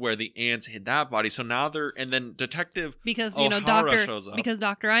that's where the ants hid that body. So now and then Detective O'Hara shows up. Because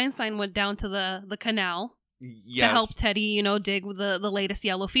Dr. Einstein went down to the canal to help Teddy, you know, dig the latest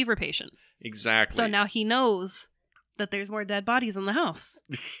yellow fever patient. Exactly. So now he knows that there's more dead bodies in the house.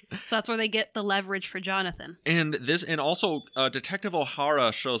 So that's where they get the leverage for Jonathan. And also Detective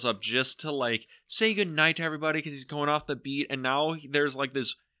O'Hara shows up just to like say goodnight to everybody because he's going off the beat. And now there's like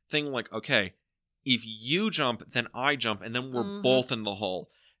this thing like, okay, if you jump, then I jump, and then we're both in the hole.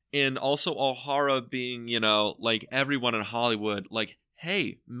 And also O'Hara being, you know, like everyone in Hollywood, like,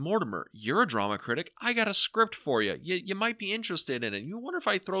 hey, Mortimer, you're a drama critic. I got a script for you. You might be interested in it. You wonder if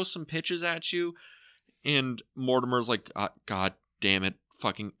I throw some pitches at you? And Mortimer's like, God damn it.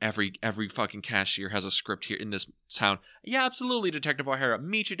 Fucking every fucking cashier has a script here in this town. Yeah, absolutely, Detective O'Hara.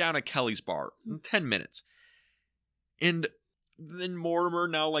 Meet you down at Kelly's bar in 10 minutes. And then Mortimer,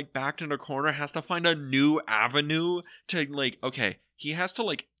 now like backed in a corner, has to find a new avenue to like, okay, he has to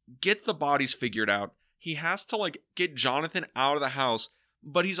like get the bodies figured out. He has to like get Jonathan out of the house,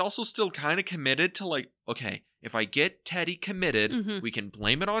 but he's also still kind of committed to like, okay, if I get Teddy committed, we can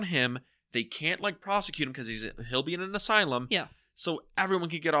blame it on him. They can't like prosecute him because he'll be in an asylum. Yeah. So everyone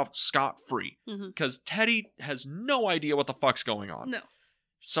can get off scot-free because Teddy has no idea what the fuck's going on. No.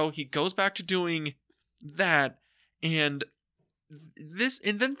 So he goes back to doing that, and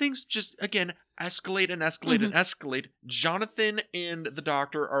then things just again escalate and escalate. Jonathan and the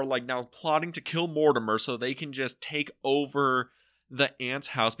doctor are like now plotting to kill Mortimer so they can just take over the aunt's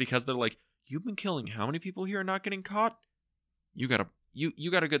house because they're like, you've been killing how many people here and not getting caught? You got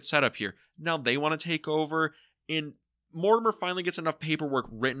a good setup here. Now they want to take over, and Mortimer finally gets enough paperwork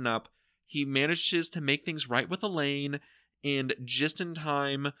written up. He manages to make things right with Elaine, and just in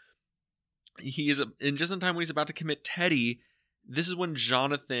time when he's about to commit Teddy, this is when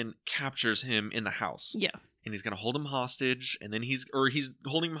Jonathan captures him in the house. Yeah. And he's going to hold him hostage, and then he's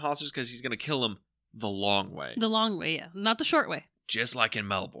holding him hostage because he's going to kill him the long way. The long way, yeah. Not the short way. Just like in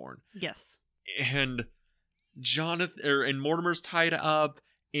Melbourne. Yes. And and Mortimer's tied up,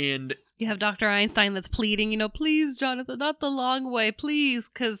 and you have Dr. Einstein that's pleading, you know, please, Jonathan, not the long way, please,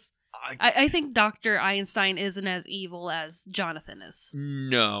 because I think Dr. Einstein isn't as evil as Jonathan is.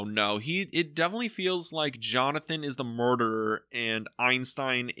 No. It definitely feels like Jonathan is the murderer and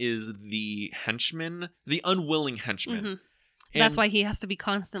Einstein is the henchman, the unwilling henchman. That's why he has to be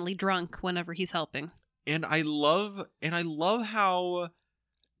constantly drunk whenever he's helping. And I love how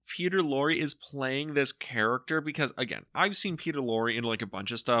Peter Lorre is playing this character because, again, I've seen Peter Lorre in like a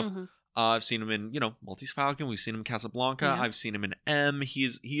bunch of stuff. I've seen him in, you know, Maltese Falcon. We've seen him in Casablanca. Yeah. I've seen him in M. He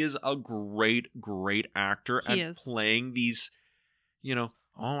is a great actor at playing these, you know,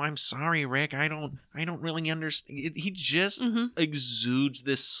 oh, I'm sorry, Rick. I don't really understand. He just exudes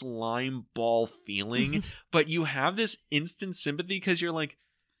this slime ball feeling, but you have this instant sympathy because you're like,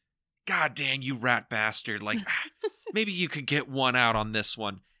 God dang, you rat bastard. Like, maybe you could get one out on this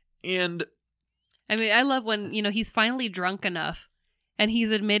one. And I mean, I love when, you know, he's finally drunk enough and he's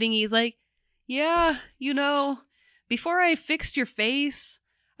admitting, he's like, yeah, you know, before I fixed your face,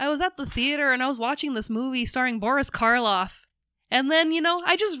 I was at the theater and I was watching this movie starring Boris Karloff. And then, you know,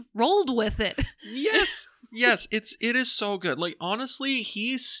 I just rolled with it. Yes. Yes, it is so good. Like, honestly,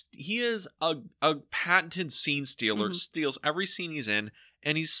 he is a patented scene stealer. Mhm. Steals every scene he's in,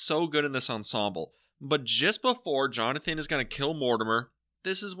 and he's so good in this ensemble. But just before Jonathan is going to kill Mortimer,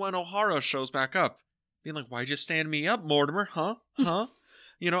 this is when O'Hara shows back up. Being like, why'd you stand me up, Mortimer? Huh?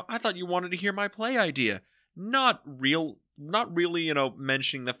 I thought you wanted to hear my play idea. Not really,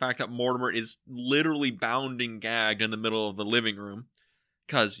 mentioning the fact that Mortimer is literally bound and gagged in the middle of the living room.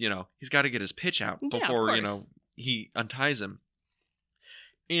 Because, he's got to get his pitch out before, he unties him.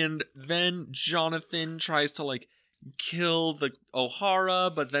 And then Jonathan tries to, kill the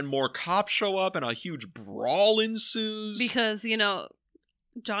O'Hara, but then more cops show up and a huge brawl ensues. Because,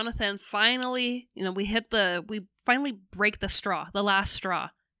 Jonathan finally, we finally break the last straw.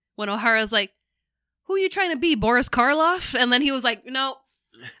 When O'Hara's like, who are you trying to be, Boris Karloff? And then he was like, no,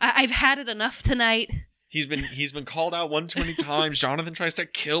 I've had it enough tonight. He's been called out 120 times. Jonathan tries to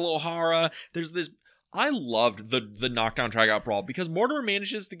kill O'Hara. There's this. I loved the knockdown drag out brawl because Mortimer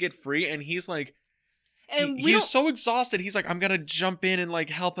manages to get free and he's like, he's so exhausted. He's like, I'm gonna jump in and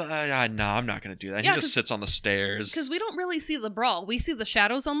help. No, I'm not gonna do that. Yeah, he just sits on the stairs because we don't really see the brawl. We see the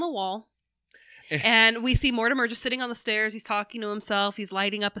shadows on the wall, and we see Mortimer just sitting on the stairs. He's talking to himself. He's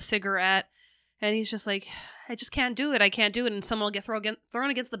lighting up a cigarette, and he's just like, I just can't do it. I can't do it. And someone will get thrown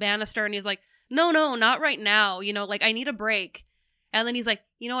against the banister, and he's like, no, not right now. I need a break. And then he's like,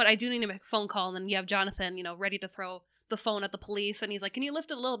 you know what? I do need to make a phone call. And then you have Jonathan, ready to throw the phone at the police. And he's like, can you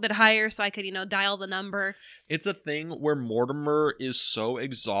lift it a little bit higher so I could, dial the number? It's a thing where Mortimer is so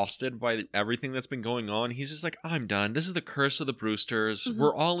exhausted by everything that's been going on. He's just like, I'm done. This is the curse of the Brewsters. Mm-hmm.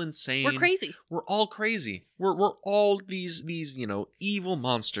 We're all insane. We're crazy. We're all crazy. We're all these evil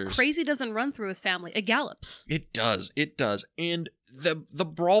monsters. Crazy doesn't run through his family. It gallops. It does. And the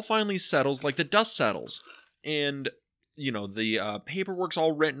brawl finally settles, the dust settles. And the paperwork's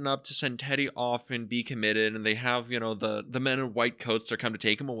all written up to send Teddy off and be committed, and they have, the men in white coats to come to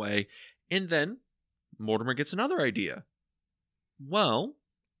take him away. And then Mortimer gets another idea. Well,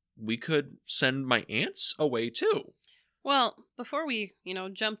 we could send my aunts away too. Well, before we,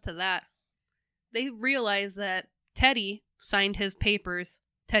 jump to that, they realize that Teddy signed his papers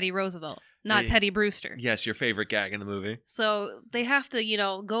Teddy Roosevelt, not Teddy Brewster. Yes, your favorite gag in the movie. So they have to,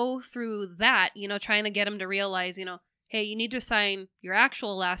 go through that, trying to get him to realize, hey, you need to sign your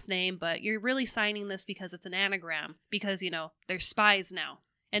actual last name, but you're really signing this because it's an anagram, because, there's spies now.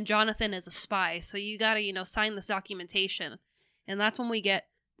 And Jonathan is a spy, so you gotta, sign this documentation. And that's when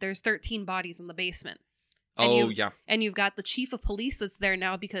there's 13 bodies in the basement. And yeah. And you've got the chief of police that's there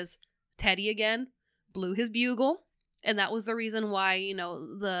now because Teddy, again, blew his bugle. And that was the reason why,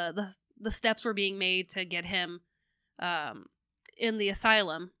 the steps were being made to get him in the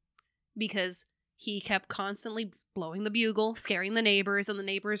asylum, because he kept constantly blowing the bugle, scaring the neighbors, and the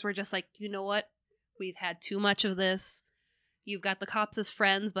neighbors were just like, you know what? We've had too much of this. You've got the cops as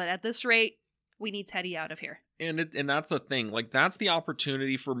friends, but at this rate, we need Teddy out of here. And that's the thing. That's the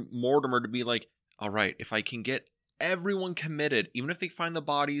opportunity for Mortimer to be like, all right, if I can get everyone committed, even if they find the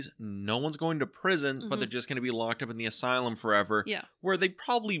bodies, no one's going to prison, mm-hmm. but they're just going to be locked up in the asylum forever, where they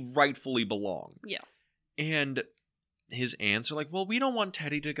probably rightfully belong. Yeah. And his aunts are like, well, we don't want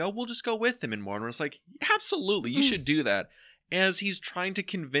Teddy to go. We'll just go with him. And Mortimer's like, absolutely, you should do that. As he's trying to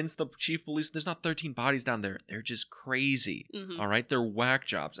convince the chief of police, there's not 13 bodies down there. They're just crazy. Mm-hmm. All right? They're whack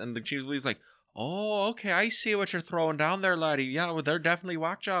jobs. And the chief of police is like, oh, okay, I see what you're throwing down there, laddie. Yeah, well, they're definitely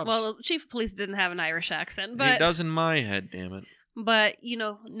whack jobs. Well, the chief of police didn't have an Irish accent, but... He does in my head, damn it. But,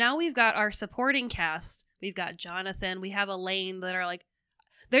 now we've got our supporting cast. We've got Jonathan. We have Elaine that are like,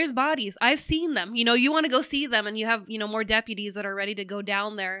 there's bodies. I've seen them. You want to go see them, and you have, more deputies that are ready to go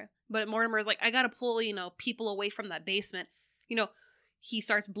down there. But Mortimer's like, I got to pull, people away from that basement. He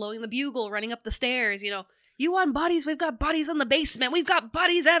starts blowing the bugle, running up the stairs, you want bodies? We've got bodies in the basement. We've got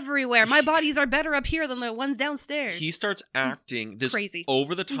bodies everywhere. My bodies are better up here than the ones downstairs. He starts acting this crazy,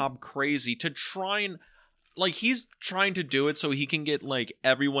 over-the-top crazy to try and, he's trying to do it so he can get,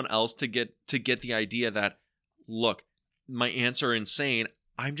 everyone else to get the idea that, look, my aunts are insane.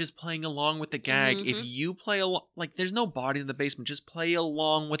 I'm just playing along with the gag. Mm-hmm. If you play along, there's no bodies in the basement. Just play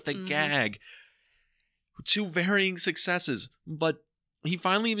along with the gag. To varying successes. But he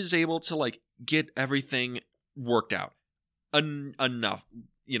finally is able to, get everything worked out. Enough.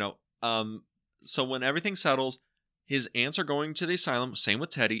 So when everything settles, his aunts are going to the asylum. Same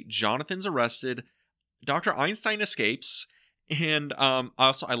with Teddy. Jonathan's arrested. Dr. Einstein escapes. And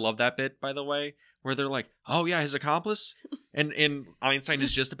also, I love that bit, by the way, where they're like, oh yeah, his accomplice? And Einstein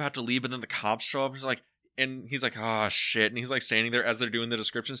is just about to leave, but then the cops show up. And he's like, oh shit. And he's standing there as they're doing the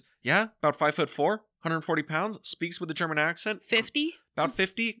descriptions. Yeah, about 5'4", 140 pounds, speaks with a German accent. 50? About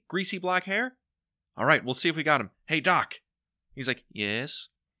 50, greasy black hair. All right, we'll see if we got him. Hey, Doc. He's like, yes.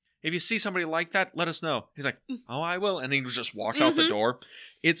 If you see somebody like that, let us know. He's like, oh, I will. And he just walks out the door.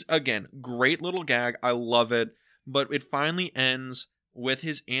 It's, again, great little gag. I love it. But it finally ends with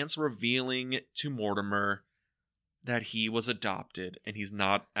his aunts revealing to Mortimer that he was adopted and he's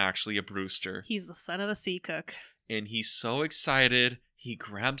not actually a Brewster. He's the son of a sea cook. And he's so excited, he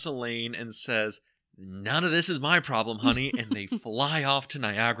grabs Elaine and says, none of this is my problem, honey. And they fly off to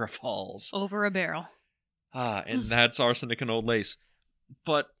Niagara Falls. Over a barrel. And that's Arsenic and Old Lace.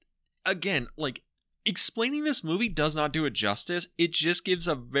 But again, like, explaining this movie does not do it justice. It just gives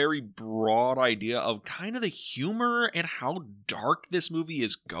a very broad idea of kind of the humor and how dark this movie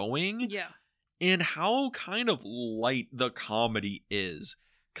is going. Yeah. And how kind of light the comedy is.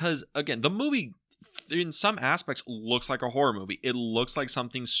 Because, again, the movie, in some aspects, looks like a horror movie. It looks like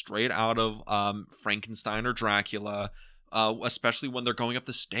something straight out of Frankenstein or Dracula. Especially when they're going up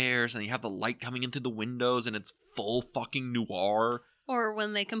the stairs and you have the light coming in through the windows and it's full fucking noir. Or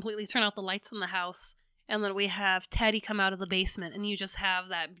when they completely turn out the lights in the house and then we have Teddy come out of the basement and you just have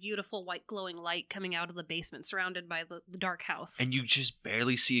that beautiful white glowing light coming out of the basement surrounded by the dark house. And you just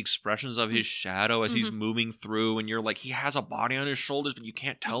barely see expressions of his shadow as he's moving through, and you're like, he has a body on his shoulders, but you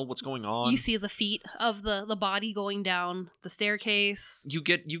can't tell what's going on. You see the feet of the body going down the staircase. You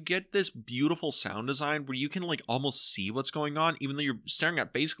get this beautiful sound design where you can like almost see what's going on, even though you're staring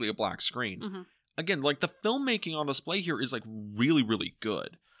at basically a black screen. Again, like the filmmaking on display here is like really, really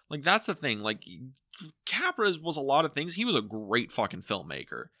good. Like that's the thing. Like Capra was a lot of things. He was a great fucking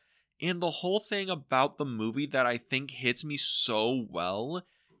filmmaker. And the whole thing about the movie that I think hits me so well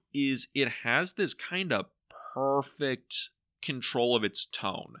is it has this kind of perfect control of its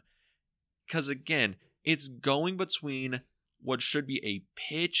tone. Because again, it's going between what should be a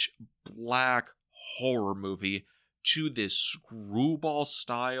pitch black horror movie to this screwball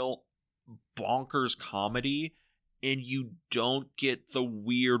style bonkers comedy, and you don't get the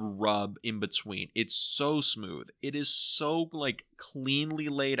weird rub in between. It's so smooth. It is so like cleanly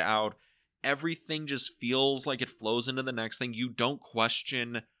laid out. Everything just feels like it flows into the next thing. You don't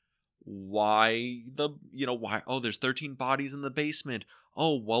question why there's 13 bodies in the basement.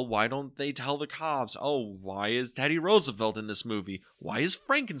 Oh, well, why don't they tell the cops? Oh, why is Teddy Roosevelt in this movie? Why is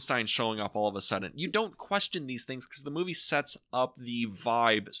Frankenstein showing up all of a sudden? You don't question these things because the movie sets up the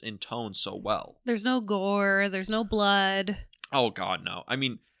vibes and tone so well. There's no gore. There's no blood. Oh, God, no. I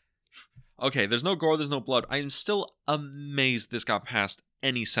mean, okay, there's no gore, there's no blood. I am still amazed this got past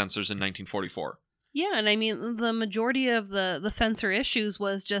any censors in 1944. Yeah, and I mean, the majority of the censor issues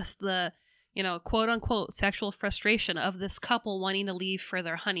was just the, quote unquote sexual frustration of this couple wanting to leave for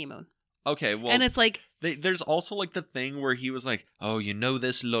their honeymoon. Okay, well, and it's like there's also like the thing where he was like, "Oh, you know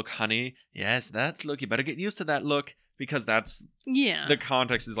this look, honey? Yes, that look. You better get used to that look because that's the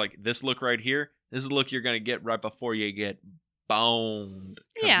context is like this look right here. This is the look you're gonna get right before you get boned.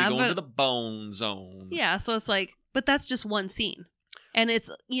 Yeah, we go into the bone zone. Yeah, so it's like, but that's just one scene, and it's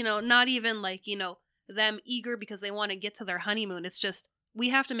not even like them eager because they want to get to their honeymoon. It's just we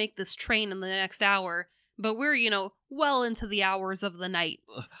have to make this train in the next hour. But we're, well into the hours of the night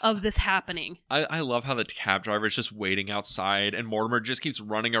of this happening. I love how the cab driver is just waiting outside and Mortimer just keeps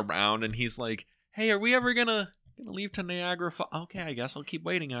running around and he's like, hey, are we ever gonna leave to Niagara Falls? Okay, I guess I'll keep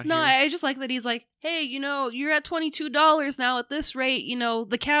waiting out here. No, I just like that he's like, hey, you're at $22 now at this rate.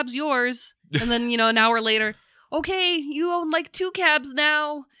 The cab's yours. And then, an hour later, okay, you own like 2 cabs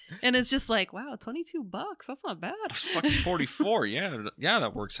now. And it's just like, wow, $22. That's not bad. It's fucking 44. Yeah,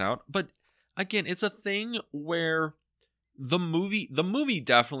 that works out. But again, it's a thing where the movie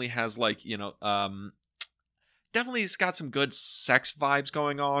definitely has like, definitely it's got some good sex vibes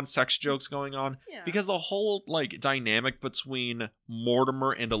going on, sex jokes going on. Yeah. Because the whole like dynamic between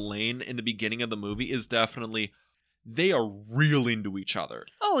Mortimer and Elaine in the beginning of the movie is definitely, they are real into each other.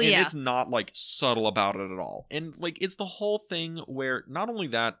 Oh, yeah. And it's not like subtle about it at all. And like it's the whole thing where not only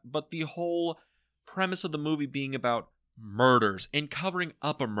that, but the whole premise of the movie being about murders and covering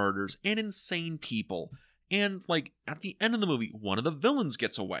up of murders and insane people. And like at the end of the movie, one of the villains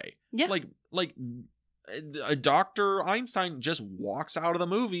gets away. Yeah. Like Dr. Einstein just walks out of the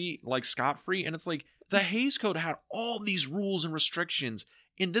movie like scot-free, and it's like the Hays Code had all these rules and restrictions.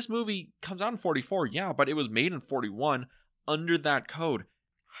 And this movie comes out in 44, yeah, but it was made in 41 under that code.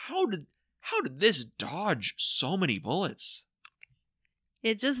 How did this dodge so many bullets?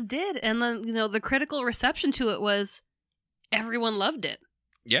 It just did. And then, the critical reception to it was everyone loved it.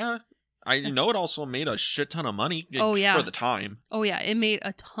 Yeah. I know it also made a shit ton of money for the time. Oh, yeah. It made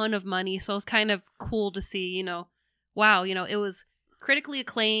a ton of money. So it's kind of cool to see, wow, it was critically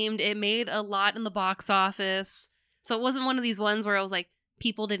acclaimed. It made a lot in the box office. So it wasn't one of these ones where I was like,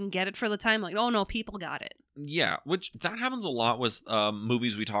 people didn't get it for the time. Like, oh no, people got it. Yeah, which that happens a lot with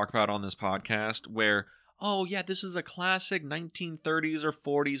movies we talk about on this podcast where, oh yeah, this is a classic 1930s or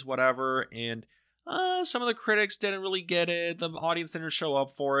 40s, whatever, and some of the critics didn't really get it, the audience didn't show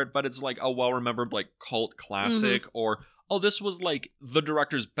up for it, but it's like a well-remembered like cult classic, or oh, this was like the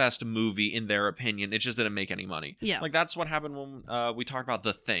director's best movie in their opinion, it just didn't make any money. Yeah. Like that's what happened when we talked about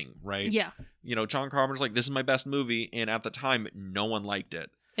The Thing, right? Yeah. You know, John Carpenter's like, this is my best movie, and at the time, no one liked it.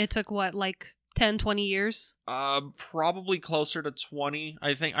 It took what, like 10, 20 years? Probably closer to 20.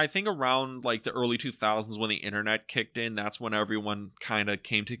 I think around like the early 2000s when the internet kicked in, that's when everyone kind of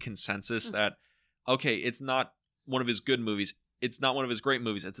came to consensus that, okay, it's not one of his good movies. It's not one of his great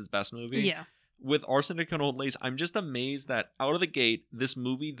movies. It's his best movie. Yeah. With Arsenic and Old Lace, I'm just amazed that out of the gate, this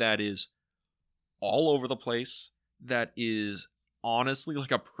movie that is all over the place, that is honestly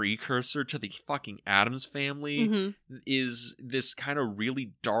like a precursor to the fucking Addams Family, is this kind of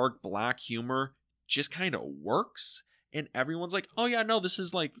really dark black humor, just kind of works. And everyone's like, oh yeah, no, this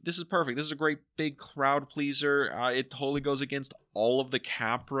is perfect. This is a great big crowd pleaser. It totally goes against all of the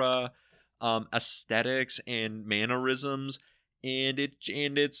Capra aesthetics and mannerisms. And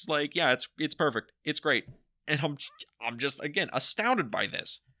it's like, yeah, it's perfect. It's great. And I'm just, again, astounded by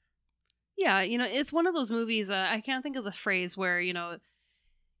this. Yeah, you know, it's one of those movies, I can't think of the phrase where, you know,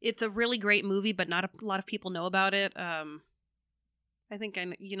 it's a really great movie, but not a lot of people know about it. I think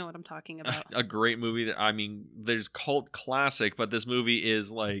you know what I'm talking about. A great movie that, I mean, there's cult classic, but this movie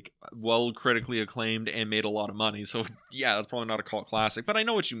is like well critically acclaimed and made a lot of money. So yeah, that's probably not a cult classic, but I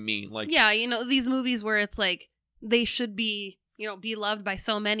know what you mean. Like, yeah, you know, these movies where it's like they should be, you know, be loved by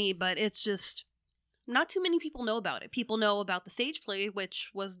so many, but it's just not too many people know about it. People know about the stage play,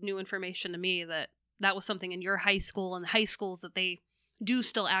 which was new information to me, that was something in your high school and high schools that they do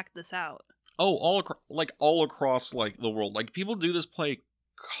still act this out. Oh, all across like the world. Like people do this play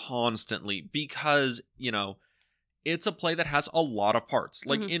constantly because, you know, it's a play that has a lot of parts.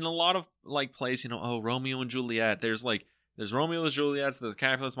 Like in a lot of like plays, you know, oh, Romeo and Juliet, there's Romeo and Juliet, there's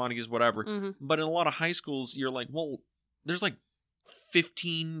Capulets, Montagues, whatever. But in a lot of high schools, you're like, well, there's like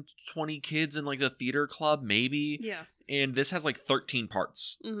 15, 20 kids in like the theater club, maybe. Yeah. And this has like 13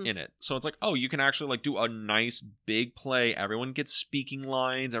 parts in it. So it's like, oh, you can actually like do a nice big play. Everyone gets speaking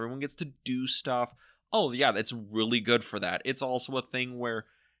lines. Everyone gets to do stuff. Oh, yeah, it's really good for that. It's also a thing where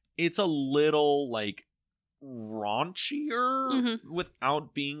it's a little like raunchier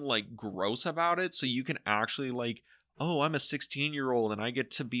without being like gross about it. So you can actually like, oh, I'm a 16-year-old and I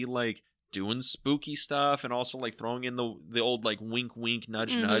get to be like doing spooky stuff and also like throwing in the old like wink wink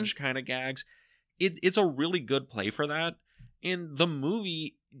nudge nudge kind of gags. It's a really good play for that, and the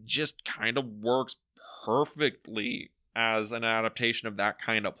movie just kind of works perfectly as an adaptation of that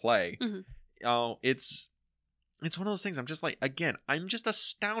kind of play. It's one of those things. I'm just like, again, I'm just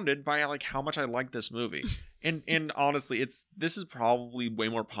astounded by like how much I like this movie. And honestly, this is probably way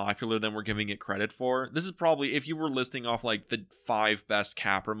more popular than we're giving it credit for. This is probably, if you were listing off like the 5 best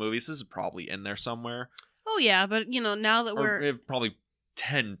Capra movies, this is probably in there somewhere. Oh yeah, but you know, now that we're probably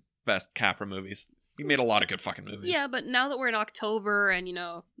 10 best Capra movies. We made a lot of good fucking movies. Yeah, but now that we're in October and, you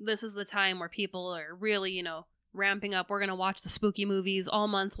know, this is the time where people are really, you know, ramping up. We're going to watch the spooky movies all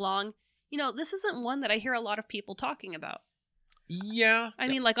month long. You know, this isn't one that I hear a lot of people talking about. Yeah. I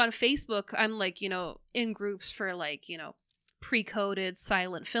mean, like on Facebook, I'm like, you know, in groups for like, you know, pre-coded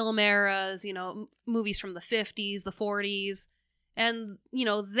silent film eras, you know, movies from the 50s, the 40s. And, you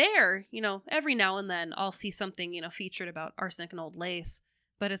know, there, you know, every now and then I'll see something, you know, featured about Arsenic and Old Lace.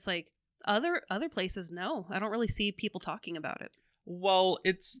 But it's like, other places, no. I don't really see people talking about it. Well,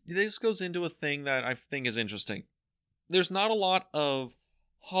 this goes into a thing that I think is interesting. There's not a lot of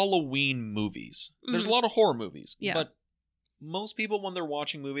Halloween movies. There's a lot of horror movies. Yeah. But most people, when they're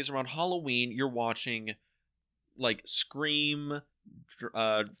watching movies around Halloween, you're watching like Scream,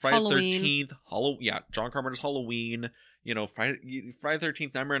 Friday the 13th, John Carpenter's Halloween, you know, Friday the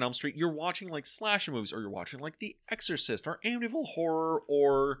 13th, Nightmare on Elm Street. You're watching like slasher movies, or you're watching like The Exorcist, or Amityville Horror,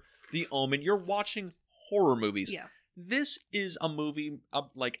 or The Omen. You're watching horror movies. Yeah. This is a movie,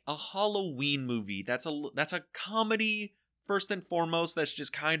 like a Halloween movie. That's a comedy first and foremost. That's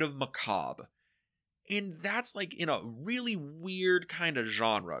just kind of macabre, and that's like in a really weird kind of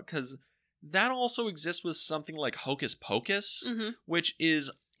genre, because that also exists with something like Hocus Pocus, which is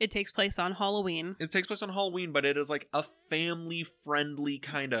it takes place on Halloween. It takes place on Halloween, but it is like a family friendly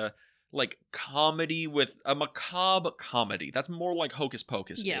kind of like comedy with a macabre comedy. That's more like Hocus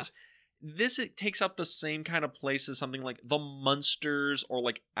Pocus is. This, it takes up the same kind of place as something like The Munsters or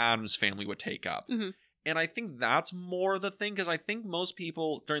like Addams Family would take up. And I think that's more the thing, because I think most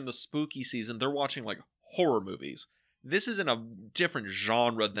people during the spooky season, they're watching like horror movies. this is in a different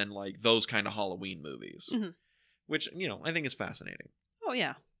genre than like those kind of Halloween movies, which, you know, I think is fascinating. Oh,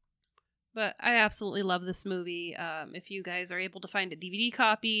 yeah. But I absolutely love this movie. If you guys are able to find a DVD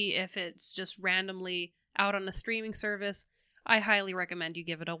copy, if it's just randomly out on a streaming service, I highly recommend you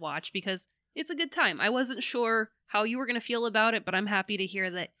give it a watch because it's a good time. I wasn't sure how you were going to feel about it, but I'm happy to hear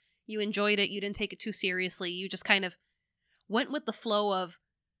that you enjoyed it. You didn't take it too seriously. You just kind of went with the flow of,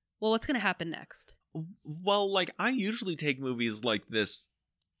 well, what's going to happen next? Well, like, I usually take movies like this.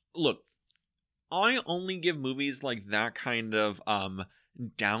 Look, I only give movies like that kind of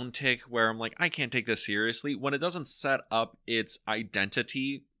downtick where I'm like, I can't take this seriously when it doesn't set up its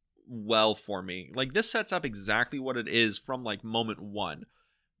identity well for me. Like, this sets up exactly what it is from like moment one.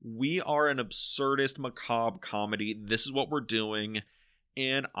 We are an absurdist, macabre comedy. This is what we're doing.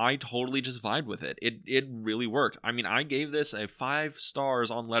 And I totally just vibed with it. It really worked. I mean, I gave this a 5 stars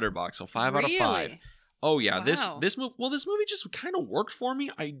on Letterboxd, so 5 out of 5. Oh yeah, wow. this movie just kind of worked for me.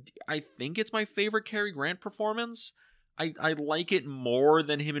 I think it's my favorite Cary Grant performance. I like it more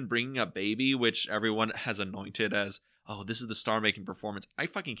than him in Bringing Up Baby, which everyone has anointed as, oh, this is the star-making performance. I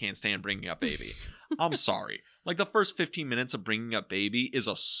fucking can't stand Bringing Up Baby. I'm sorry. Like, the first 15 minutes of Bringing Up Baby is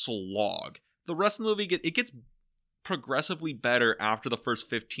a slog. The rest of the movie gets progressively better after the first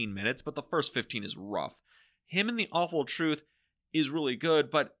 15 minutes, but the first 15 is rough. Him in The Awful Truth is really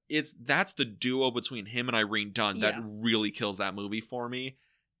good, but that's the duo between him and Irene Dunn that really kills that movie for me.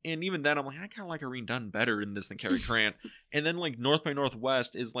 And even then, I'm like, I kind of like Irene Dunn better in this than Cary Grant. And then, like, North by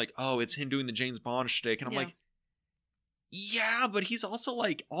Northwest is like, oh, it's him doing the James Bond shtick. And I'm like, yeah, but he's also,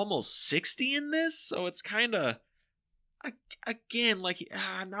 like, almost 60 in this. So it's kind of, again, like,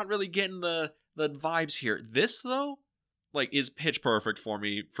 I'm not really getting the vibes here. This, though, like, is pitch perfect for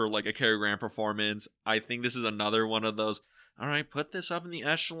me for, like, a Cary Grant performance. I think this is another one of those, all right, put this up in the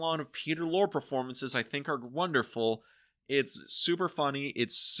echelon of Peter Lorre performances I think are wonderful. It's super funny.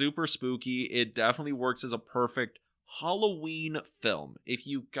 It's super spooky. It definitely works as a perfect Halloween film. If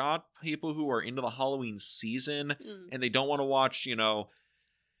you got people who are into the Halloween season and they don't want to watch, you know,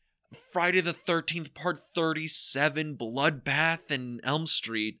 Friday the 13th Part 37, Bloodbath, and Elm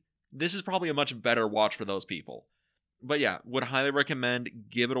Street, this is probably a much better watch for those people. But yeah, would highly recommend.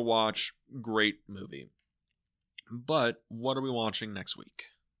 Give it a watch. Great movie. But what are we watching next week?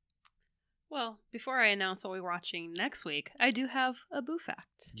 Well, before I announce what we're watching next week, I do have a boo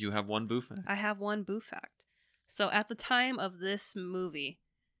fact. You have one boo fact. I have one boo fact. So at the time of this movie,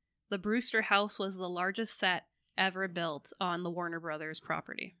 the Brewster house was the largest set ever built on the Warner Brothers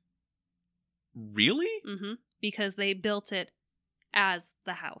property. Really? Mm-hmm. Because they built it as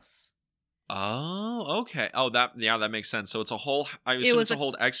the house. Oh, okay. Oh, that makes sense. So it's a whole, I assume it's a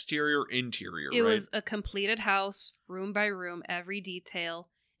whole exterior, interior, right? It was a completed house, room by room, every detail,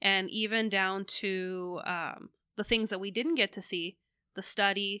 and even down to the things that we didn't get to see, the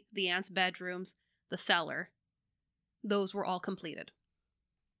study, the aunt's bedrooms, the cellar. Those were all completed.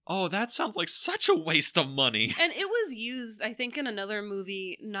 Oh, that sounds like such a waste of money. And it was used, I think, in another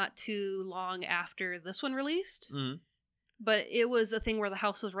movie not too long after this one released. Mm-hmm. But it was a thing where the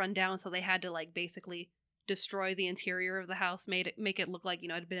house was run down, so they had to, like, basically destroy the interior of the house, make it look like, you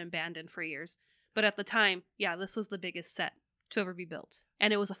know, it had been abandoned for years. But at the time, yeah, this was the biggest set to ever be built.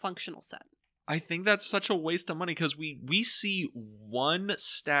 And it was a functional set. I think that's such a waste of money because we see one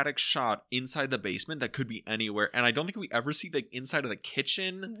static shot inside the basement that could be anywhere, and I don't think we ever see the inside of the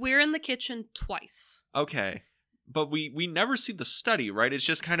kitchen. We're in the kitchen twice. Okay. But we never see the study, right? It's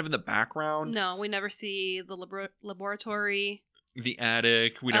just kind of in the background. No, we never see the laboratory. The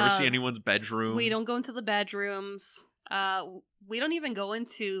attic. We never see anyone's bedroom. We don't go into the bedrooms. We don't even go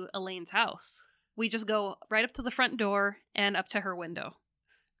into Elaine's house. We just go right up to the front door and up to her window.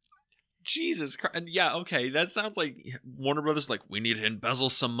 Jesus Christ. And yeah, okay. That sounds like Warner Brothers like, we need to embezzle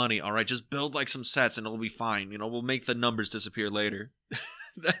some money. All right, just build like some sets and it'll be fine. You know, we'll make the numbers disappear later.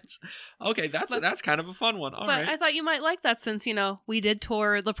 That's kind of a fun one. All right. I thought you might like that since, you know, we did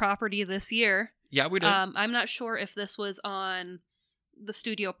tour the property this year. Yeah, we did. I'm not sure if this was on the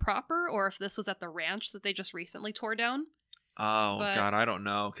studio proper or if this was at the ranch that they just recently tore down. Oh, God, I don't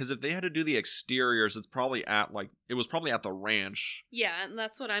know. Because if they had to do the exteriors, it was probably at the ranch. Yeah, and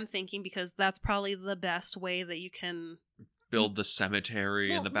that's what I'm thinking because that's probably the best way that you can build the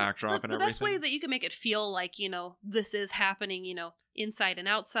cemetery and the backdrop and everything. The best way that you can make it feel like, you know, this is happening, you know, inside and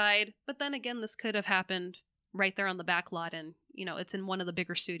outside. But then again, this could have happened right there on the back lot and, you know, it's in one of the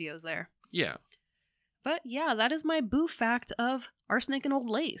bigger studios there. Yeah. But yeah, that is my boo fact of Arsenic and Old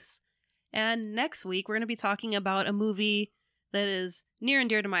Lace. And next week, we're going to be talking about a movie that is near and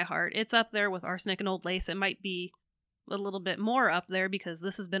dear to my heart. It's up there with Arsenic and Old Lace. It might be a little bit more up there because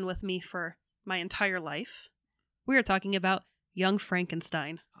this has been with me for my entire life. We are talking about Young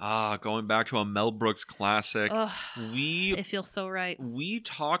Frankenstein. Going back to a Mel Brooks classic. Ugh, it feels so right. We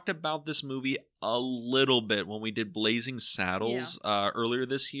talked about this movie a little bit when we did Blazing Saddles earlier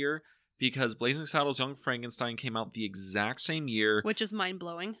this year, because Blazing Saddles, Young Frankenstein came out the exact same year. Which is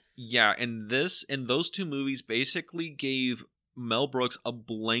mind-blowing. Yeah, and those two movies basically gave Mel Brooks a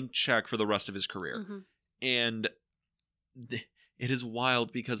blank check for the rest of his career. Mm-hmm. And it is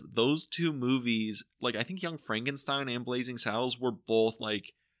wild because those two movies, like I think Young Frankenstein and Blazing Saddles were both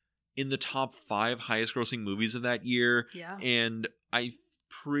like in the top 5 highest grossing movies of that year. Yeah. And I'm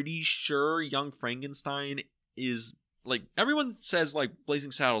pretty sure Young Frankenstein is like, everyone says like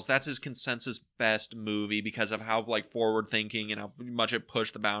Blazing Saddles, that's his consensus best movie because of how like forward thinking and how much it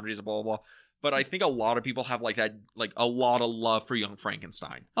pushed the boundaries of blah, blah, blah. But I think a lot of people have like that, like a lot of love for Young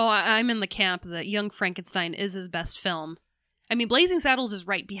Frankenstein. Oh, I'm in the camp that Young Frankenstein is his best film. I mean, Blazing Saddles is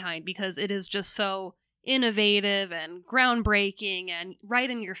right behind because it is just so innovative and groundbreaking and right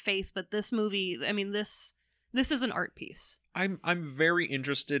in your face. But this movie, I mean, this is an art piece. I'm very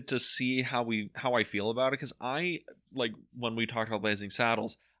interested to see how I feel about it, because I, like when we talked about Blazing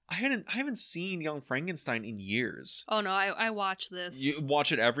Saddles, I haven't seen Young Frankenstein in years. Oh no, I watch this. You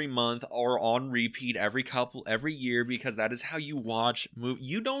watch it every month or on repeat every year, because that is how you watch movie.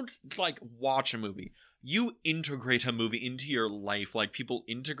 You don't like watch a movie. You integrate a movie into your life like people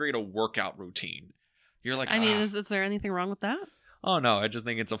integrate a workout routine. You're like, I mean, is there anything wrong with that? Oh no, I just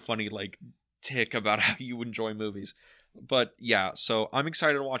think it's a funny like tick about how you enjoy movies. But yeah, so I'm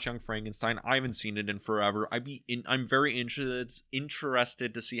excited to watch Young Frankenstein. I haven't seen it in forever. I'm very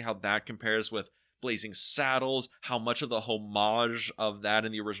interested to see how that compares with Blazing Saddles, how much of the homage of that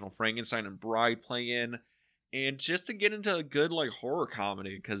in the original Frankenstein and Bride play in, and just to get into a good like horror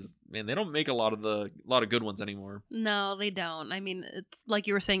comedy, because man, they don't make a lot of good ones anymore. No, they don't. I mean, it's like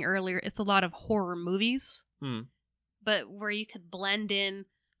you were saying earlier, it's a lot of horror movies, but where you could blend in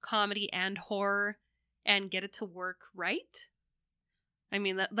comedy and horror and get it to work right. I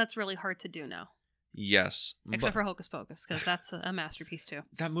mean, that's really hard to do now. Yes. Except for Hocus Pocus, because that's a masterpiece too.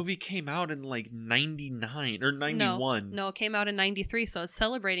 That movie came out in like 99 or 91. No, it came out in 93, so it's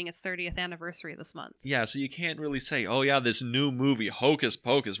celebrating its 30th anniversary this month. Yeah, so you can't really say, oh yeah, this new movie, Hocus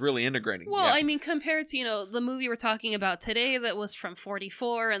Pocus, really integrating. Well, yeah. I mean, compared to, the movie we're talking about today that was from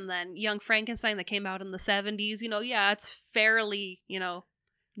 44, and then Young Frankenstein that came out in the 70s, yeah, it's fairly,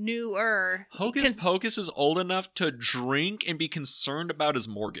 newer. Hocus Pocus is old enough to drink and be concerned about his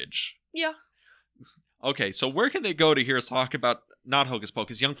mortgage. Yeah. Okay, so where can they go to hear us talk about, not Hocus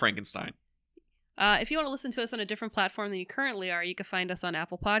Pocus, Young Frankenstein? If you want to listen to us on a different platform than you currently are, you can find us on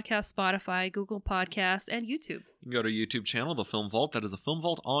Apple Podcasts, Spotify, Google Podcasts, and YouTube. You can go to our YouTube channel, The Film Vault. That is The Film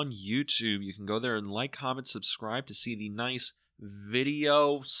Vault on YouTube. You can go there and like, comment, subscribe to see the nice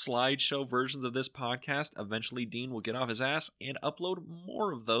video slideshow versions of this podcast. Eventually, Dean will get off his ass and upload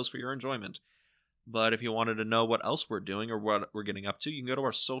more of those for your enjoyment. But if you wanted to know what else we're doing or what we're getting up to, you can go to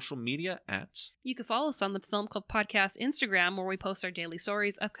our social media at... You can follow us on the Film Club Podcast Instagram, where we post our daily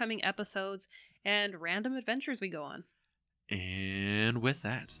stories, upcoming episodes, and random adventures we go on. And with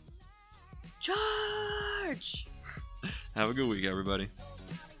that... Charge! Have a good week, everybody.